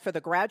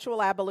the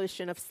Gradual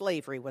Abolition of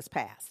Slavery was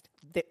passed.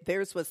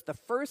 Theirs was the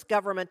first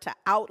government to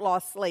outlaw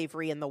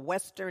slavery in the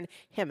Western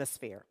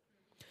Hemisphere.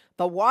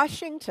 The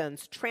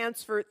Washingtons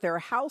transferred their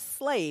house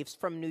slaves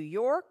from New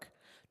York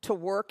to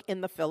work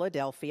in the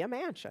Philadelphia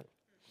mansion,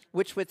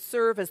 which would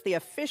serve as the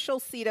official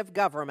seat of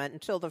government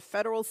until the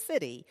federal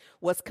city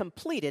was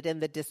completed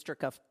in the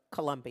District of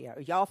Columbia.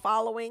 Are y'all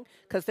following?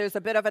 Because there's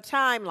a bit of a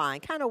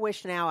timeline. Kind of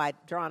wish now I'd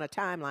drawn a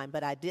timeline,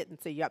 but I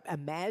didn't, so you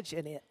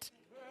imagine it.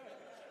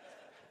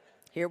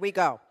 Here we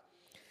go.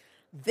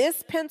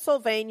 This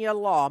Pennsylvania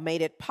law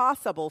made it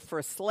possible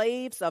for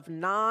slaves of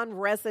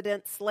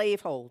non-resident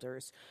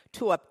slaveholders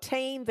to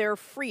obtain their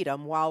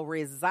freedom while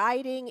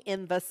residing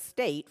in the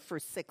state for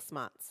 6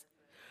 months.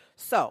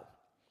 So,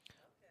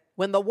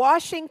 when the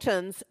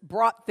Washingtons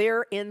brought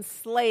their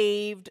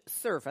enslaved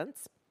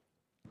servants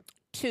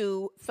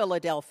to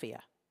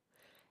Philadelphia,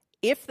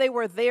 if they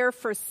were there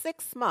for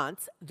 6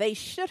 months, they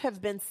should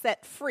have been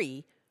set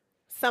free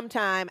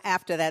sometime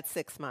after that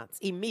 6 months,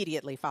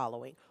 immediately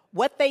following.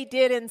 What they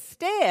did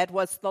instead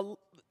was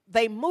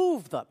they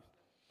moved them.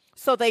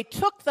 So they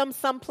took them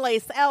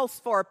someplace else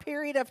for a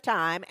period of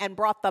time and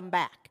brought them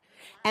back.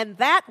 And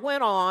that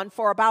went on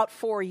for about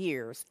 4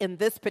 years in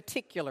this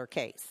particular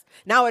case.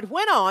 Now, it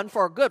went on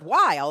for a good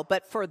while,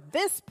 but for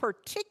this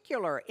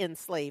particular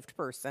enslaved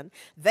person,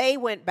 they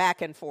went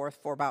back and forth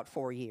for about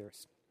 4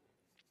 years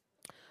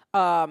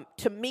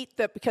to meet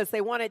because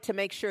they wanted to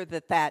make sure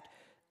that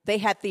they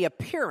had the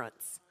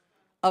appearance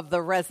of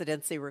the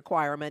residency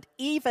requirement,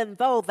 even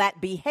though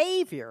that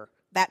behavior,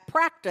 that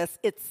practice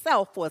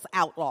itself was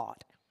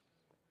outlawed.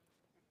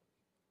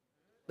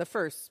 The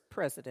first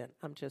president,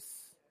 I'm just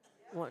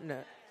wanting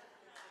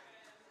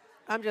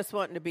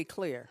to be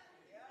clear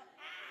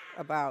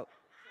about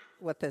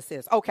what this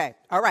is. Okay,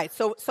 all right.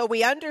 So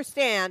we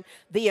understand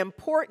the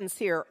importance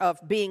here of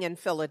being in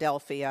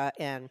Philadelphia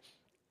and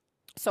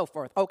so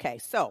forth. Okay,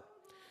 so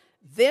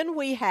then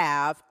we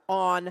have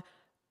on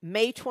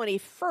May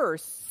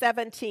 21st,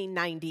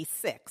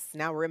 1796.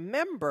 Now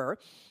remember,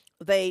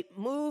 they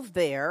moved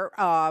there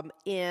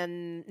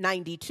in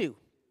 92.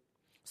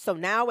 So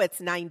now it's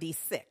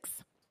 96.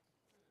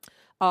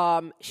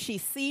 She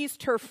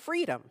seized her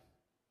freedom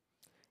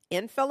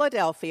in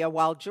Philadelphia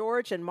while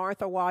George and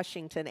Martha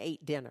Washington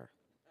ate dinner.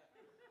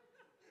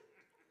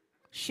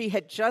 She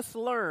had just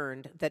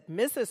learned that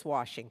Mrs.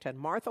 Washington,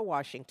 Martha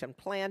Washington,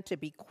 planned to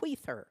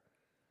bequeath her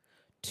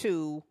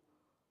to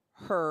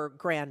her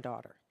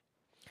granddaughter.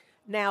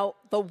 Now,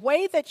 the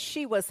way that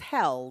she was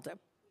held,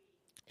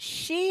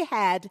 she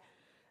had,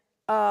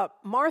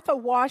 Martha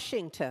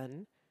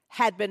Washington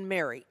had been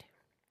married.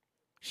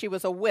 She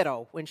was a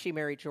widow when she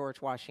married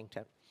George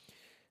Washington.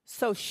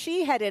 So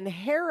she had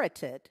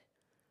inherited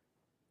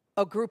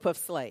a group of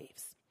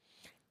slaves.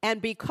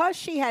 And because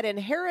she had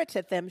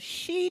inherited them,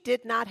 she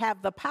did not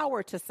have the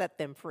power to set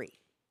them free.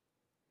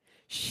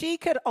 She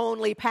could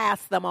only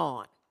pass them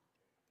on.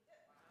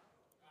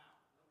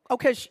 Oh,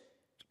 because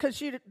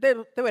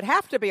there would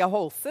have to be a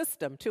whole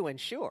system to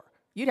ensure.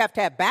 You'd have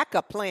to have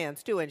backup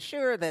plans to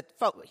ensure that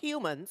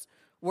humans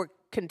were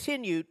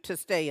continued to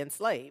stay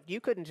enslaved. You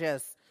couldn't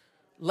just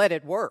let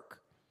it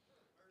work,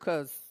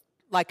 because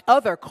like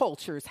other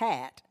cultures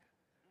had,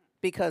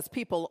 because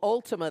people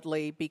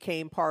ultimately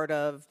became part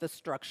of the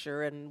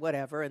structure and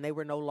whatever, and they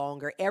were no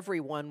longer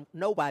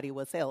nobody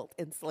was held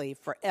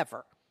enslaved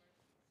forever,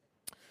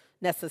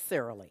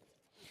 necessarily.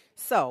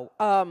 So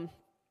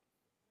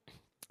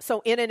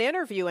in an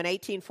interview in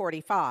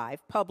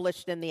 1845,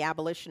 published in the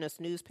abolitionist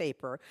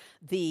newspaper,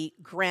 the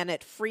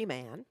Granite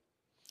Freeman,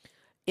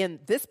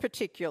 this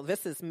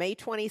is May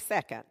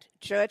 22nd,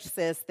 Judge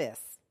says this.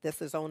 This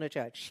is Ona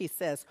Judge. She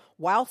says,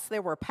 whilst they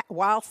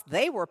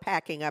were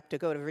packing up to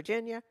go to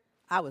Virginia,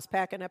 I was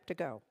packing up to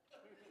go.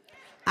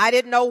 I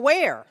didn't know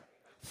where,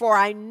 for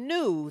I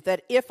knew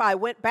that if I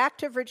went back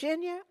to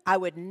Virginia, I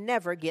would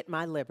never get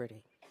my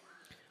liberty.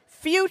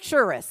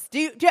 Futurists,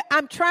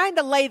 I'm trying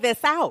to lay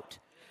this out.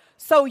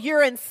 So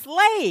you're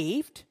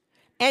enslaved,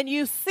 and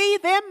you see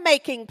them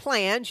making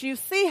plans. You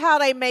see how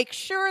they make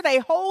sure they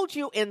hold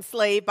you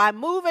enslaved by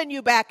moving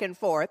you back and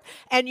forth.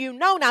 And you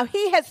know now he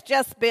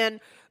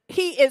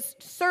is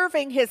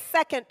serving his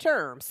second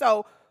term.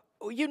 So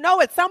you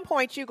know at some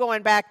point you're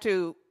going back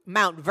to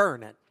Mount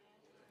Vernon,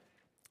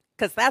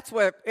 because that's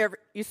where,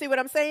 you see what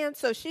I'm saying?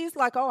 So she's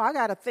like, oh, I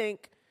got to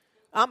think,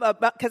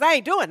 because I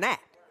ain't doing that.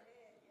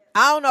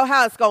 I don't know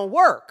how it's going to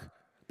work.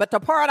 But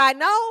the part I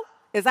know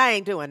is I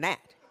ain't doing that.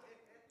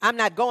 I'm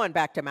not going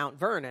back to Mount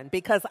Vernon,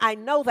 because I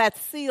know that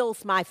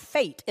seals my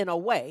fate in a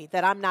way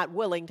that I'm not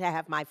willing to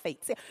have my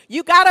fate sealed.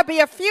 You got to be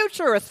a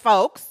futurist,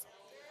 folks.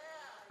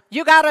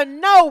 You got to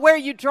know where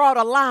you draw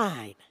the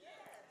line.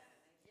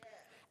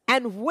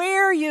 And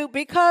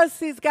because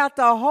he's got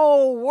the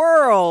whole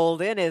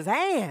world in his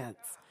hands,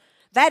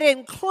 that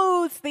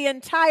includes the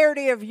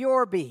entirety of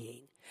your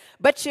being.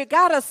 But you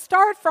got to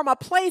start from a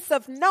place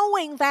of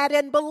knowing that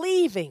and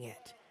believing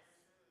it.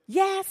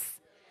 Yes.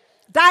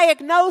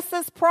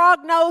 Diagnosis,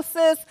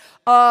 prognosis,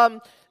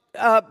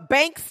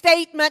 bank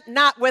statement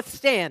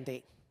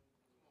notwithstanding.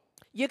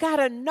 You got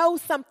to know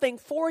something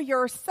for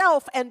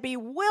yourself and be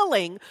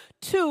willing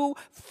to,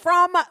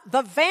 from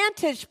the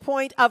vantage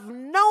point of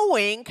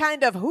knowing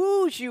kind of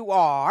whose you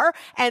are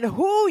and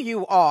who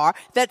you are,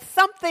 that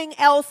something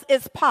else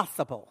is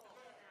possible.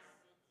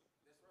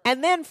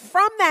 And then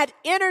from that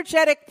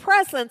energetic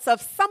presence of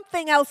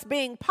something else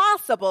being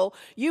possible,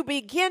 you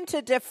begin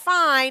to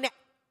define,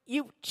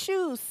 you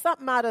choose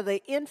something out of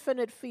the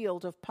infinite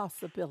field of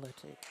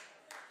possibility.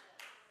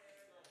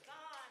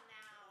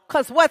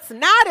 Because what's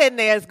not in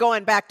there is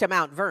going back to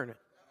Mount Vernon.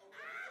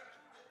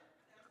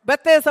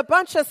 But there's a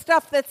bunch of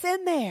stuff that's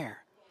in there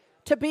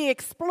to be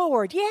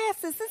explored.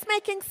 Yes, is this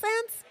making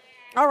sense?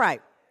 All right.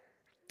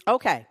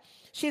 Okay.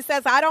 She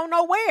says, I don't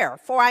know where,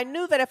 for I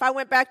knew that if I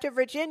went back to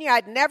Virginia,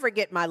 I'd never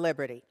get my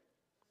liberty.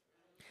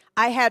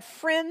 I had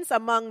friends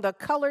among the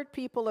colored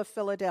people of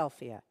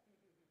Philadelphia.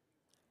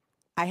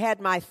 I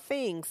had my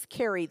things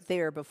carried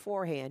there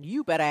beforehand.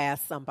 You better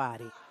ask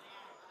somebody.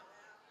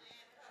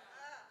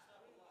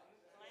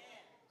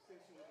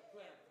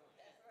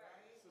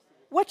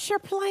 What's your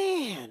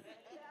plan?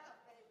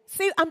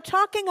 See, I'm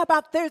talking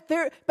about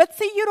but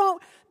see,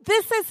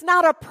 this is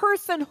not a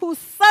person who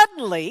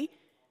suddenly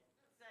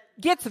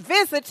gets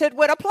visited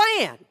with a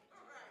plan.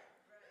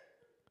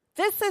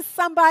 This is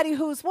somebody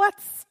who's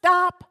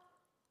stop,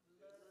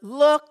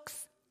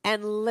 looks,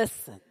 and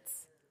listens.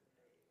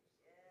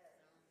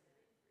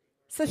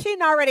 So she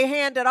already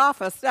handed off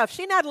her stuff.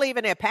 She's not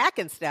leaving there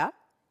packing stuff.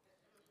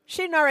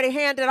 She already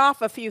handed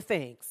off a few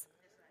things.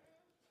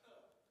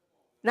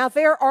 Now,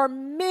 there are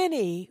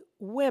many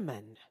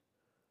women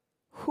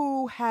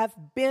who have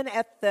been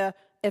at the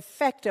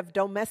effect of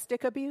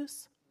domestic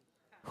abuse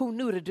who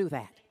knew to do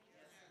that,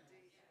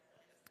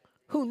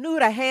 who knew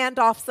to hand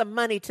off some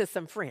money to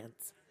some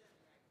friends,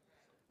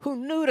 who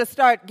knew to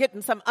start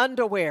getting some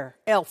underwear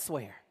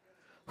elsewhere,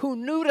 who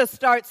knew to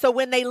start, so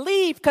when they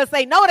leave, because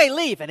they know they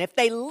leaving. If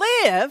they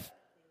live,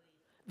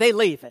 they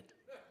leave it.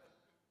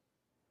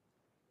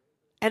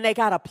 And they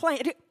got a plan.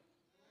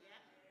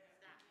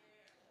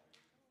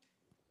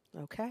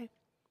 Okay.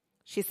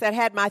 She said,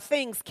 had my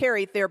things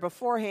carried there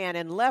beforehand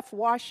and left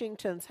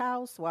Washington's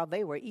house while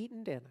they were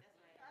eating dinner.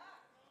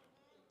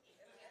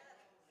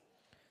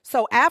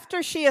 So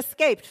after she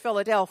escaped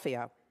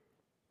Philadelphia,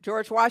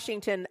 George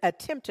Washington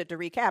attempted to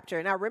recapture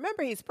her. Now,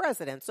 remember, he's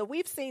president, so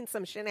we've seen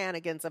some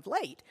shenanigans of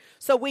late.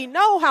 So we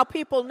know how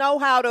people know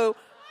how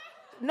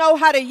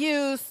to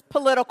use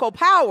political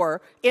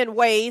power in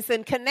ways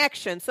and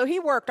connections. So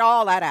he worked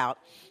all that out.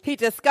 He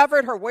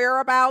discovered her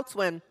whereabouts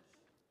when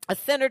a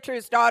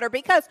senator's daughter,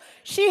 because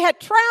she had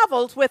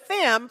traveled with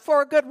them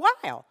for a good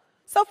while.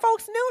 So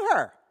folks knew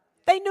her.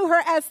 They knew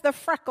her as the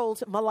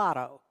freckled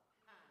mulatto.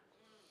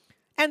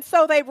 And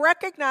so they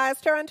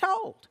recognized her and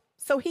told.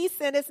 So he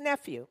sent his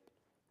nephew,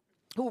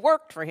 who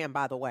worked for him,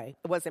 by the way,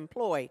 was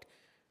employed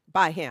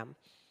by him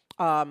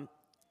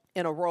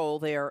in a role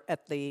there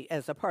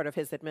as a part of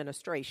his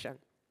administration.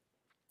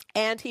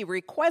 and he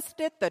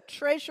requested the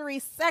Treasury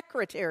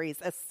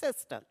Secretary's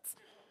assistance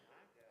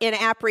in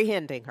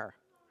apprehending her.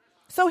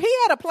 So he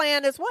had a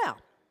plan as well.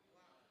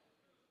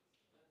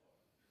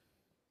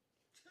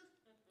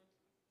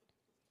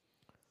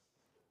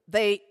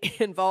 They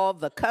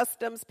involved the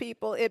customs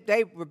people.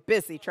 They were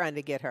busy trying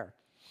to get her.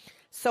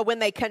 So when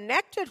they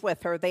connected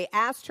with her, they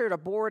asked her to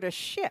board a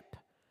ship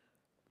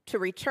to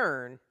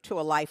return to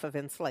a life of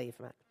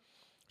enslavement.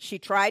 She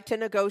tried to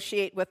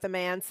negotiate with the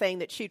man, saying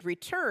that she'd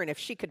return if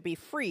she could be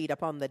freed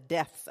upon the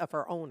deaths of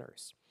her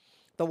owners.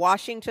 The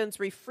Washingtons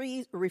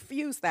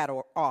refused that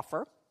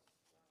offer,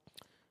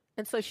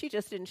 and so she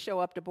just didn't show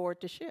up to board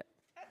the ship.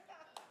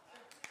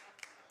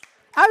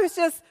 I was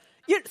just,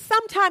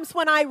 sometimes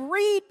when I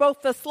read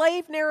both the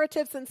slave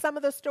narratives and some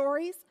of the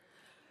stories,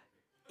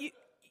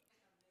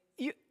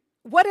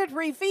 what it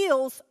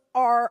reveals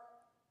are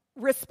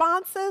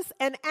responses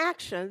and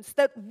actions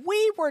that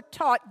we were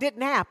taught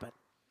didn't happen.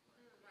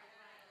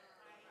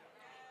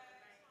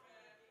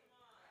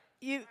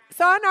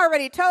 So I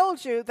already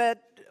told you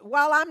that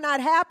while I'm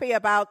not happy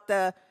about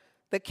the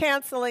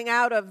canceling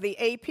out of the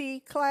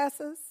AP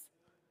classes,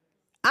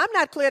 I'm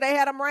not clear they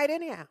had them right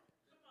anyhow.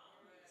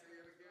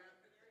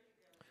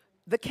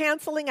 The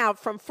canceling out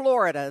from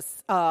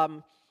Florida's,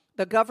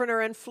 the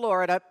governor in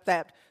Florida,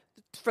 that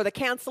for the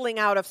canceling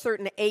out of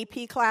certain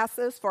AP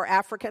classes for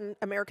African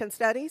American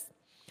studies,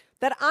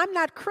 that I'm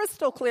not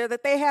crystal clear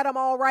that they had them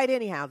all right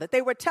anyhow, that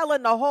they were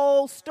telling the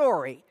whole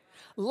story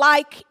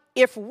like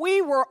if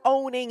we were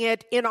owning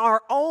it in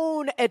our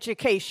own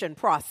education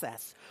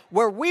process,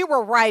 where we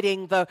were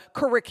writing the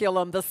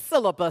curriculum, the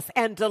syllabus,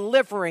 and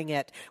delivering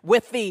it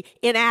with the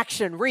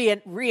inaction,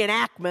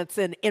 reenactments,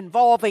 and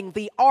involving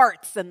the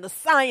arts and the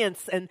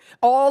science and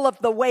all of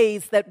the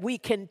ways that we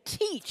can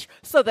teach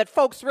so that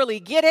folks really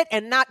get it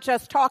and not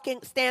just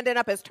standing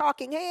up as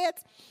talking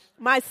heads.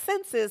 My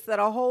sense is that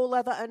a whole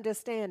other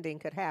understanding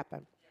could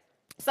happen.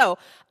 So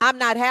I'm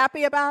not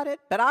happy about it,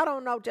 but I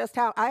don't know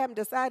I haven't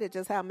decided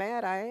just how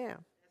mad I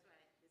am,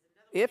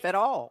 if at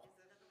all,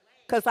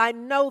 because I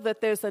know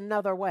that there's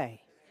another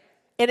way.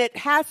 And it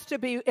has to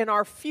be in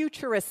our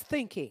futurist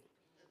thinking.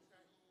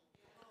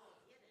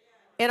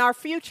 In our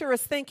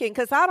futurist thinking,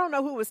 because I don't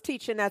know who was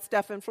teaching that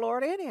stuff in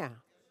Florida anyhow.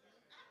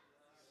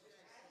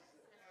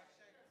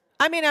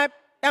 I mean,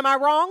 am I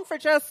wrong for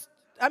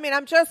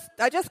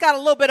I just got a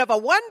little bit of a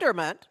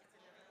wonderment.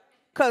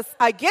 Because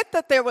I get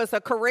that there was a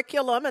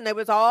curriculum and there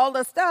was all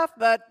the stuff,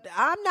 but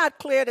I'm not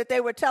clear that they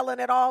were telling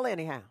it all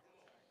anyhow.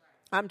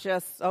 I'm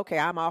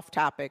off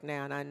topic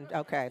now. And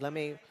let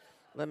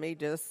me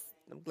just,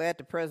 I'm glad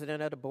the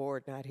president of the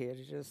board not here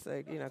to just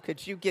say,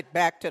 could you get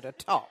back to the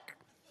talk?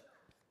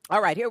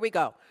 All right, here we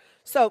go.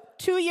 So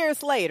 2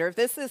 years later,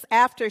 this is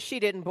after she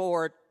didn't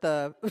board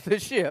the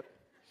ship.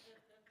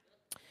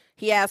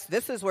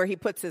 This is where he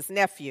puts his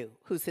nephew,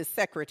 who's his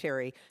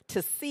secretary,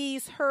 to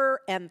seize her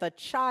and the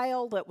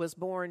child that was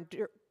born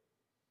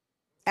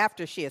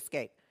after she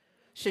escaped.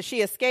 So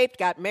she escaped,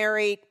 got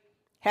married,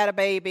 had a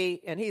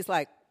baby, and he's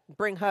like,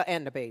 bring her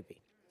and the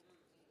baby.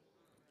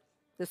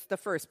 This is the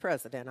first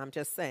president, I'm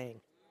just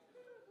saying.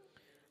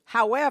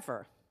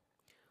 However,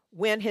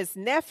 when his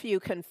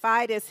nephew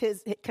confided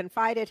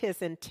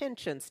his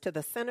intentions to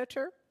the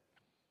senator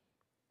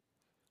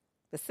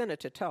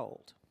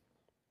told.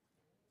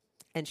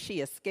 And she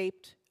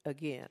escaped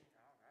again.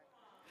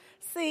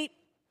 See,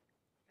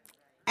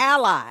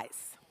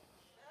 allies.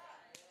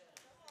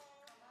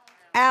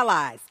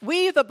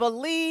 We either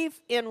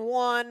believe in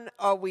one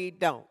or we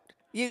don't.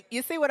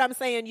 You see what I'm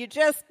saying? You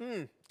just,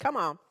 come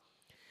on.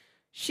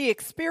 She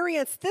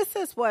experienced, this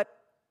is what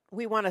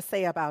we want to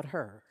say about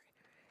her,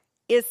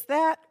 is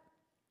that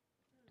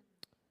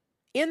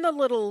in the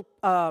little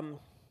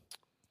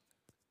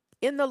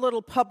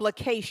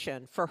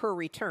publication for her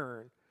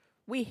return,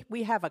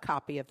 we have a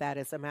copy of that,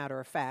 as a matter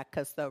of fact,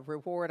 because the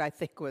reward, I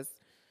think, was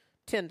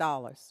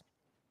 $10,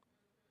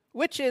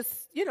 which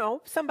is,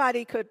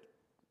 somebody could,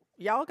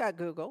 y'all got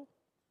Google.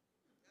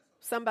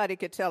 Somebody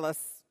could tell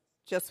us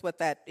just what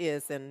that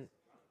is in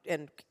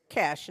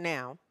cash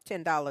now,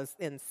 $10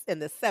 in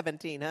the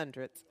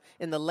 1700s,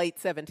 in the late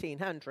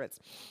 1700s,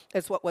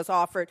 is what was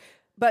offered.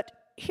 But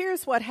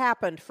here's what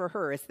happened for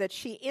her, is that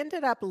she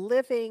ended up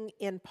living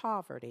in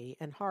poverty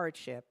and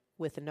hardship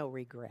with no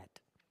regret.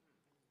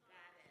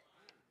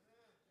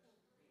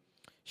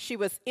 She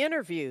was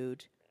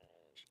interviewed,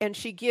 and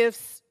she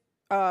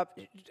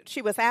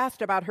was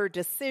asked about her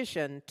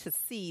decision to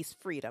seize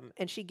freedom,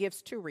 and she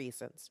gives 2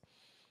 reasons.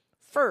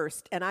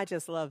 First, and I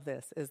just love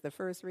this, is the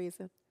first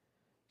reason,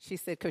 she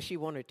said because she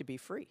wanted to be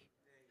free.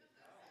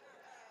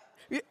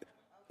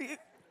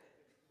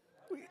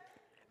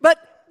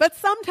 But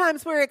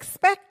sometimes we're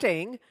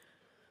expecting,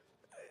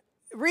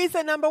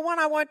 reason number 1,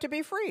 I want to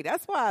be free.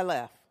 That's why I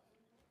left.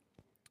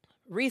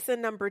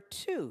 Reason number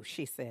 2,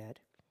 she said,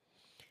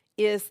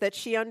 is that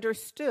she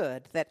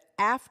understood that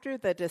after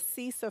the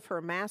decease of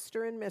her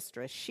master and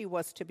mistress, she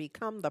was to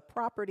become the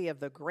property of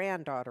the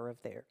granddaughter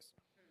of theirs.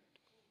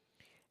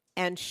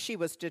 And she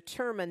was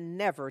determined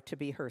never to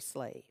be her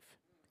slave.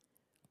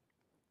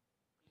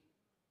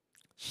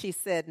 She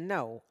said,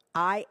 no,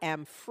 I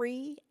am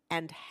free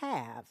and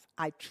have,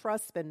 I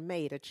trust, been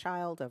made a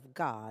child of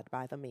God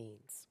by the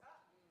means.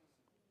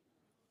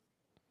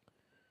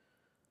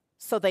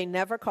 So they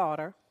never caught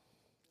her.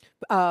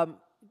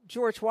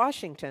 George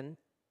Washington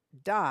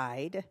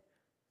died,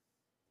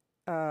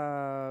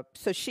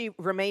 so she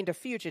remained a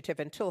fugitive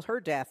until her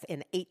death in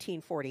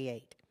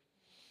 1848.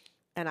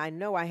 And I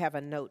know I have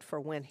a note for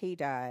when he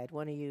died.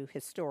 One of you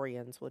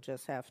historians will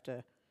just have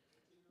to.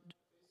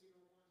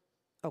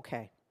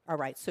 Okay, all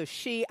right. So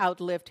she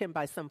outlived him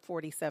by some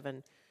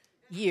 47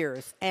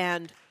 years.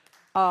 And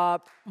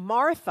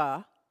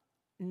Martha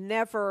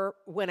never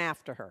went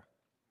after her.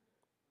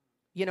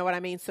 You know what I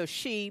mean? So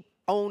she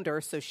owned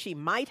her, so she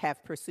might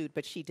have pursued,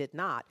 but she did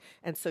not.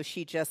 And so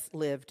she just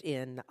lived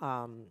in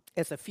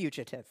as a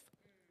fugitive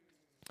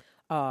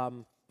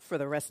for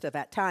the rest of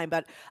that time.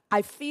 But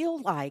I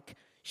feel like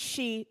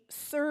she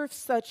serves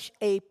such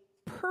a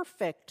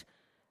perfect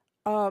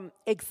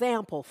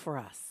example for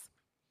us.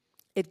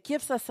 It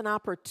gives us an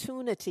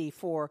opportunity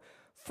for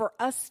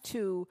us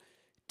to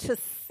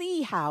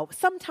see how,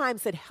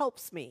 sometimes it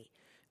helps me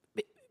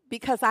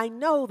because I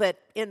know that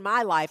in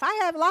my life I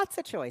have lots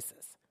of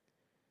choices.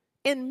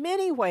 In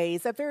many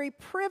ways, a very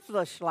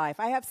privileged life.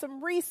 I have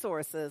some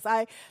resources.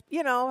 I,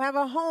 have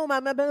a home.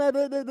 I'm a blah,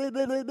 blah, blah,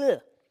 blah, blah, blah.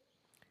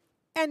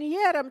 And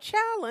yet I'm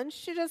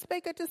challenged to just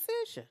make a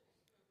decision.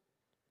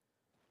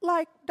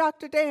 Like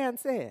Dr. Dan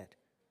said,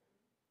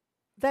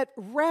 that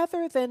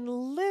rather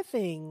than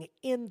living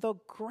in the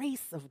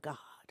grace of God,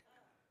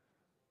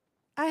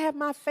 I have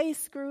my face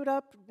screwed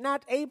up,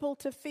 not able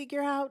to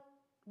figure out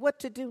what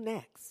to do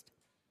next.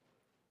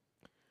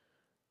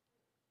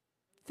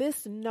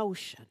 This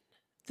notion,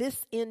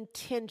 this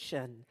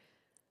intention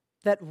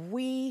that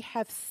we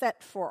have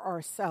set for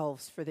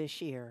ourselves for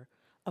this year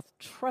of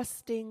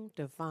trusting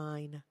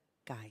divine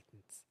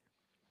guidance.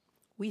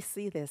 We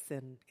see this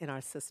in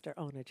our sister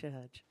Ona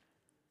Judge.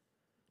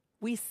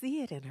 We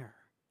see it in her.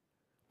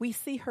 We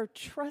see her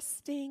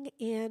trusting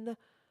in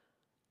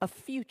a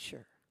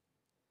future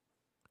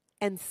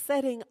and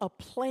setting a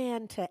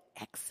plan to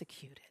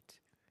execute it.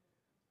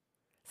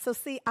 So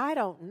see, I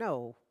don't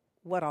know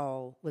what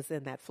all was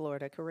in that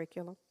Florida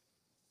curriculum,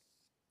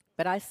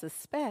 but I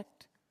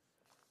suspect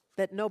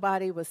that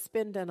nobody was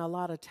spending a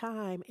lot of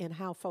time in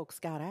how folks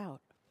got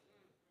out,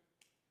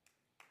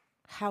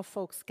 how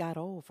folks got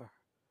over.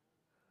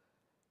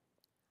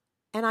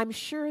 And I'm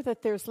sure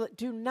that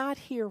do not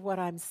hear what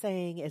I'm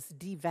saying as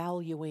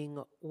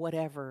devaluing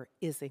whatever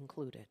is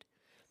included.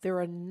 There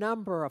are a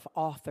number of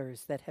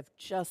authors that have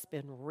just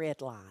been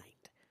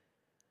redlined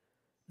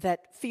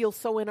that feel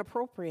so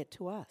inappropriate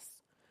to us.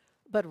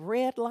 But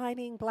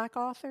redlining black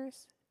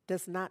authors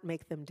does not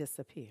make them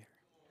disappear.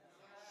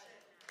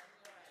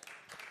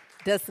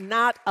 Does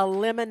not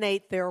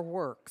eliminate their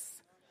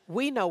works.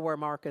 We know where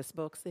Marcus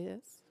Books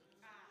is.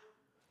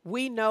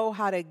 We know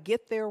how to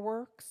get their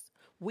works.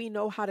 We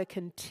know how to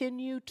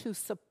continue to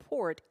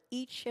support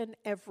each and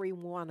every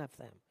one of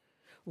them.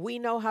 We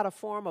know how to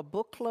form a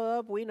book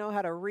club. We know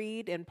how to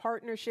read in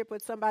partnership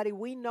with somebody.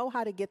 We know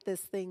how to get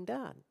this thing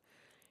done.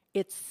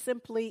 It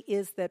simply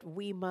is that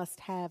we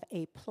must have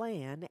a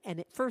plan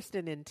and first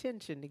an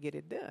intention to get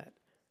it done.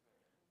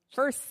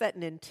 First set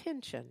an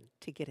intention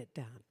to get it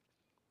done.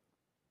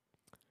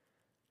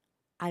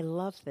 I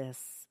love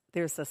this.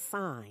 There's a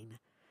sign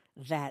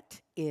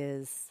that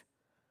is...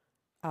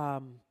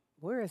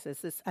 where is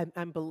this?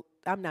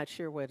 I'm not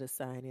sure where the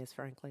sign is,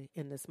 frankly,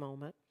 in this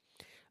moment.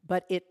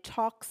 But it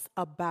talks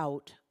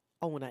about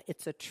Ona.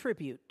 It's a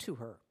tribute to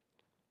her.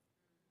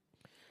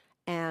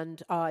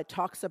 And it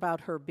talks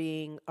about her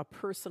being a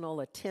personal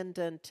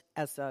attendant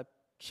as a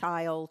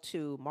child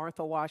to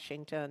Martha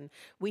Washington.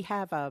 We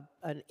have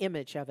an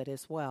image of it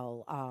as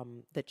well,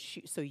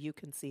 so you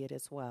can see it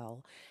as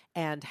well.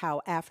 And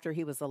how after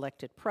he was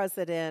elected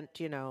president,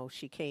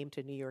 she came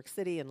to New York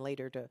City and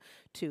later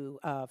to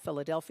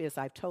Philadelphia, as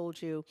I've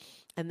told you.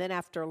 And then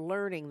after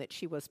learning that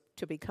she was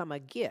to become a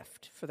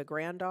gift for the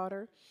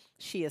granddaughter,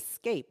 she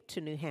escaped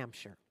to New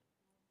Hampshire.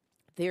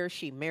 There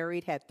she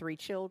married, had 3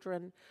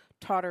 children,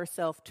 taught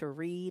herself to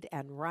read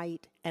and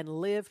write, and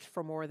lived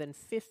for more than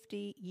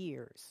 50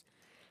 years.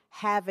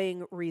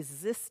 Having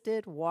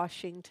resisted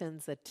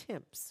Washington's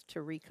attempts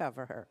to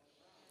recover her.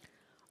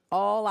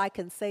 All I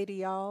can say to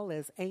y'all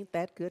is, ain't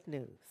that good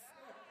news?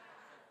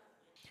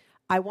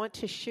 I want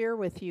to share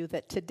with you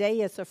that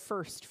today is a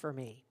first for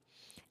me.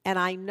 And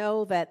I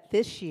know that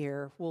this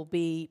year will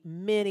be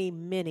many,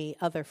 many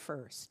other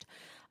firsts.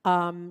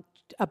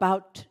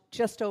 About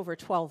just over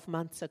 12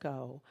 months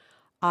ago,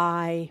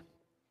 I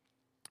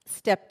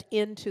stepped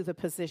into the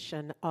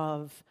position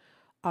of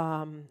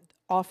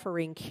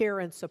offering care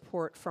and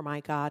support for my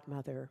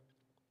godmother,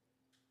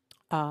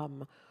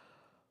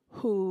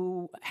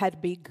 who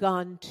had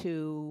begun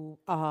to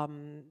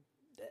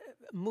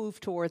move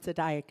towards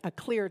a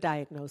clear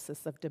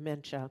diagnosis of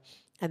dementia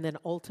and then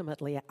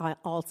ultimately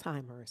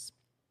Alzheimer's.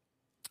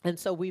 And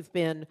so we've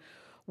been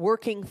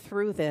working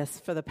through this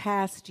for the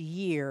past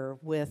year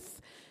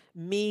with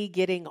me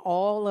getting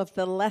all of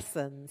the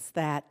lessons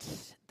that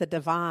the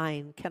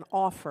divine can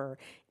offer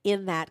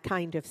in that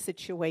kind of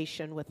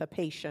situation with a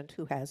patient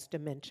who has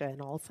dementia and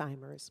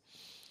Alzheimer's.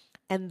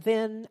 And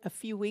then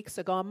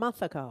a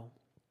month ago,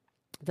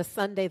 the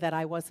Sunday that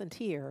I wasn't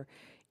here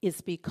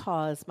is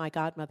because my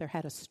godmother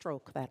had a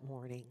stroke that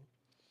morning,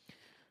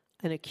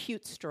 an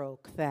acute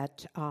stroke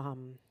that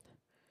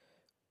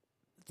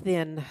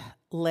then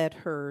led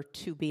her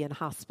to be in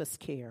hospice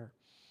care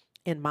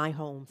in my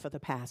home for the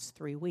past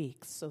 3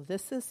 weeks. So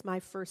this is my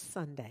first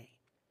Sunday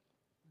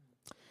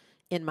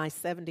in my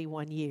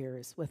 71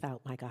 years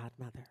without my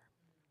godmother.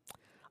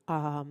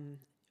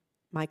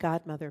 My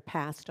godmother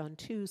passed on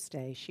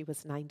Tuesday. She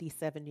was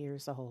 97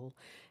 years old.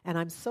 And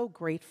I'm so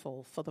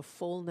grateful for the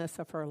fullness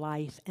of her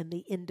life and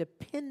the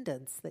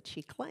independence that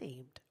she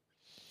claimed.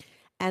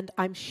 And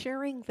I'm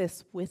sharing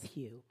this with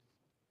you.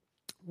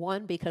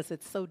 One, because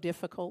it's so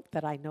difficult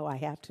that I know I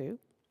have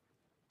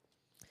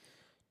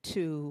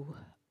to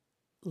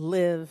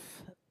live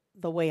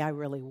the way I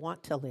really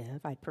want to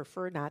live. I'd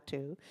prefer not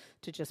to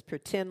just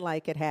pretend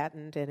like it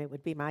hadn't and it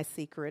would be my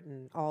secret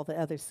and all the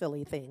other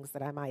silly things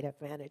that I might have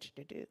managed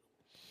to do.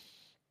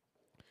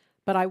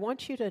 But I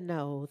want you to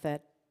know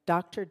that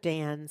Dr.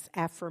 Dan's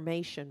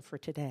affirmation for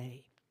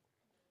today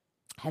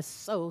has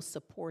so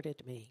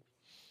supported me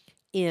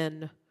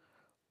in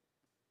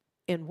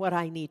what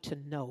I need to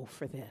know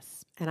for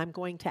this. And I'm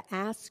going to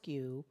ask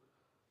you,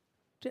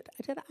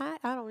 I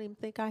don't even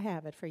think I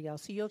have it for y'all.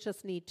 So you'll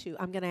just need to,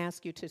 I'm going to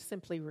ask you to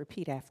simply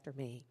repeat after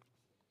me.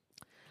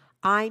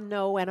 I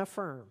know and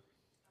affirm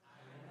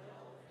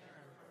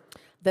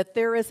that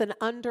there is an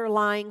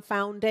underlying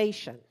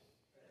foundation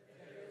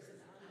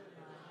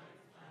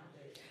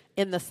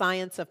in the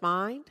science of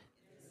mind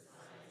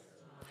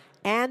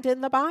and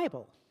in the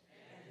Bible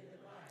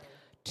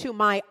to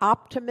my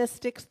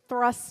optimistic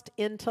thrust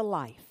into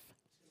life.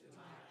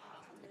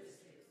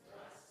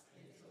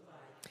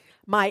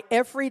 My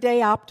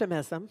everyday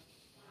optimism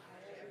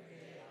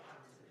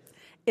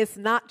is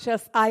not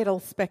just idle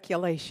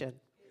speculation.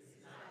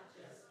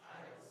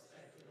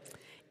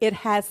 It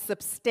has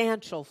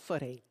substantial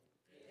footing.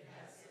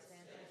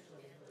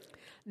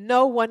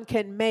 No one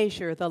can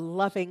measure the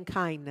loving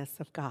kindness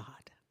of God.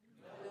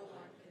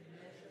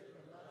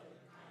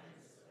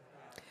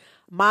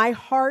 My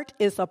heart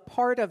is a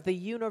part of the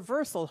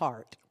universal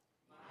heart,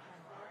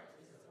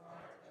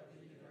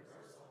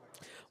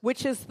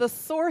 which is the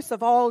source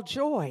of all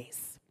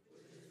joys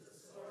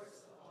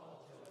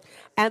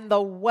and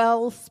the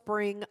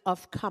wellspring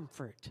of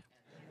comfort.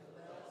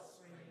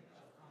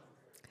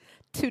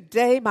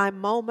 Today, my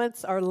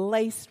moments are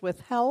laced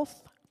with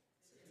health,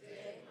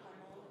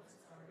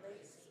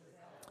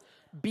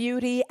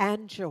 beauty,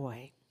 and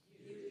joy.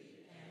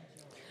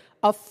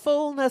 A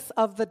fullness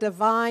of the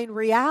divine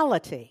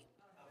reality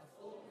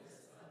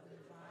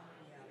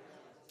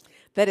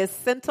that is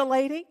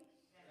scintillating,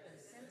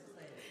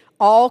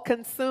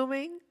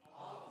 all-consuming,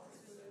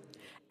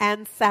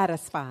 and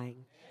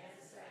satisfying,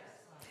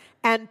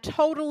 and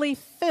totally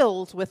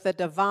filled with the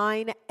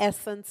divine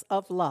essence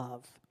of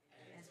love.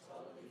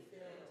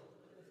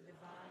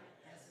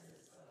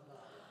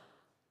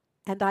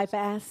 And I've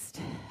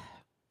asked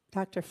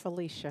Dr.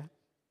 Felicia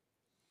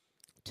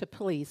to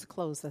please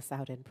close us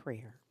out in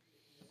prayer.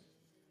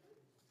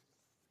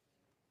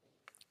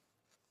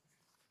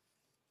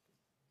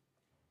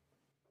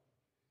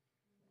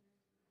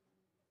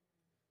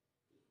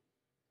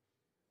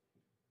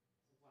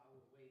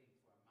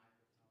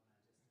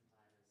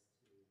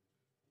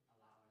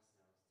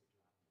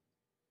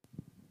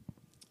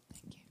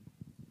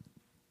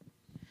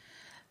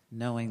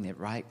 Knowing that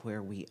right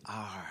where we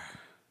are,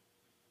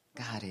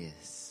 God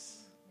is.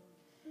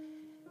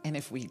 And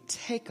if we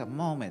take a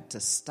moment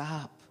to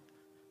stop,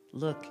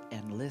 look,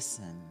 and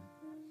listen,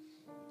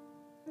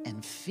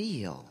 and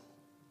feel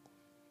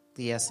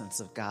the essence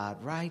of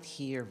God right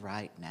here,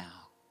 right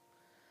now,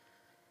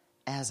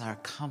 as our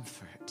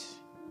comfort,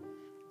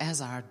 as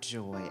our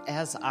joy,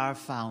 as our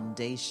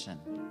foundation,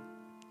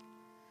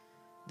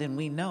 then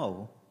we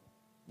know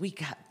we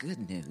got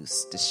good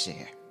news to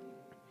share.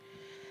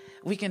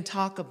 We can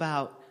talk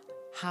about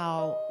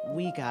how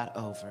we got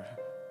over,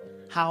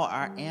 how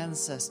our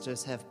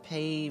ancestors have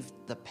paved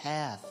the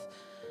path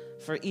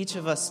for each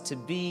of us to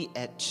be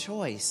at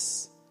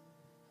choice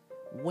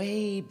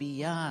way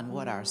beyond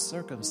what our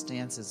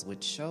circumstances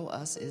would show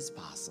us is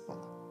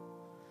possible.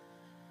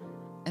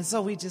 And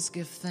so we just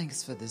give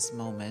thanks for this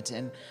moment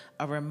and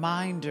a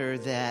reminder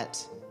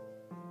that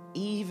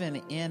even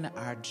in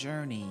our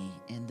journey,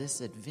 in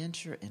this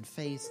adventure in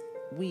faith,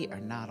 we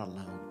are not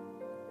alone.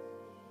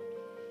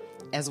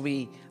 As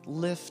we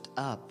lift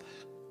up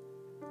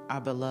our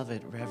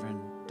beloved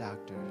Reverend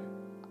Dr.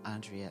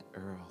 Andriette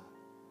Earle,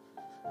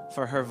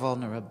 for her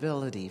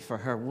vulnerability, for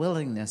her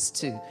willingness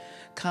to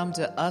come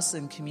to us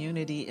in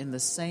community in the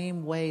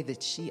same way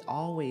that she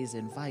always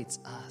invites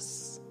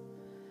us,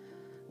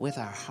 with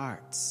our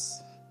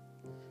hearts,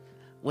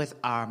 with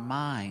our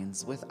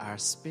minds, with our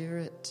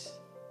spirit,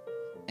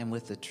 and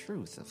with the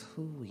truth of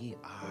who we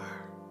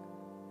are.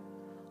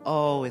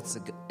 Oh,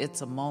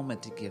 it's a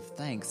moment to give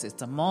thanks.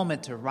 It's a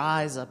moment to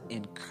rise up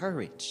in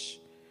courage,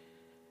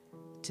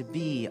 to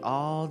be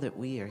all that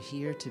we are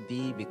here to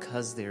be,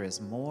 because there is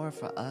more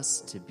for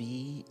us to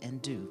be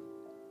and do.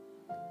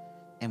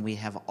 And we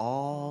have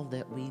all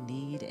that we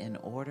need in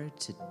order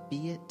to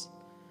be it,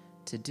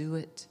 to do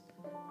it,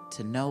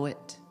 to know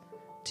it,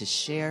 to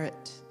share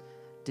it,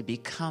 to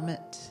become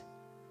it,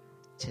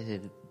 to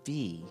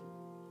be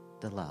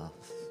the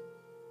love.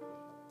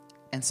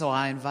 And so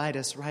I invite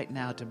us right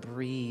now to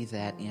breathe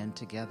that in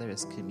together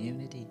as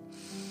community.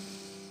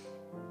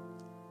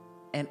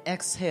 And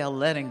exhale,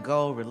 letting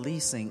go,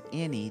 releasing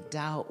any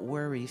doubt,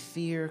 worry,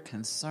 fear,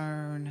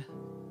 concern,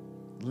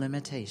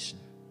 limitation.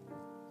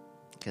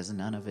 Because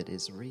none of it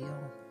is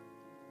real.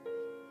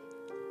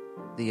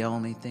 The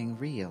only thing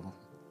real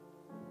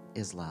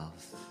is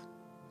love.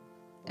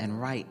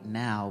 And right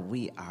now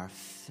we are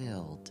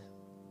filled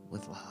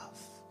with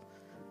love.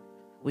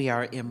 We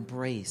are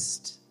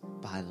embraced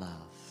by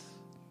love.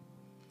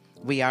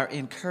 We are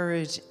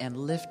encouraged and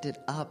lifted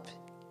up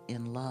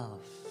in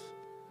love.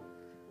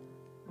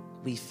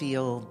 We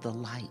feel the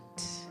light.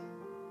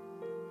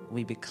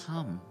 We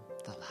become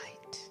the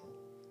light.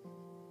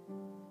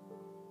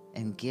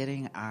 And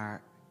getting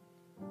our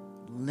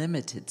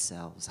limited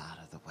selves out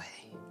of the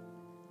way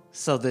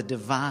so the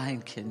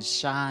divine can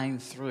shine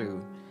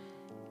through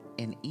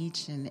in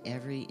each and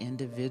every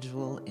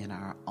individual in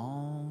our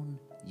own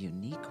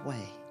unique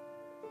way.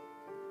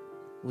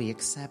 We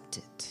accept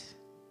it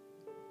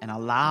and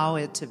allow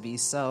it to be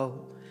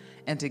so.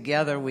 And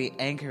together we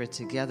anchor it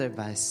together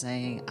by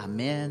saying,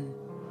 Amen,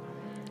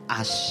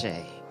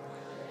 Ashe,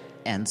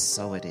 and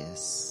so it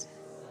is.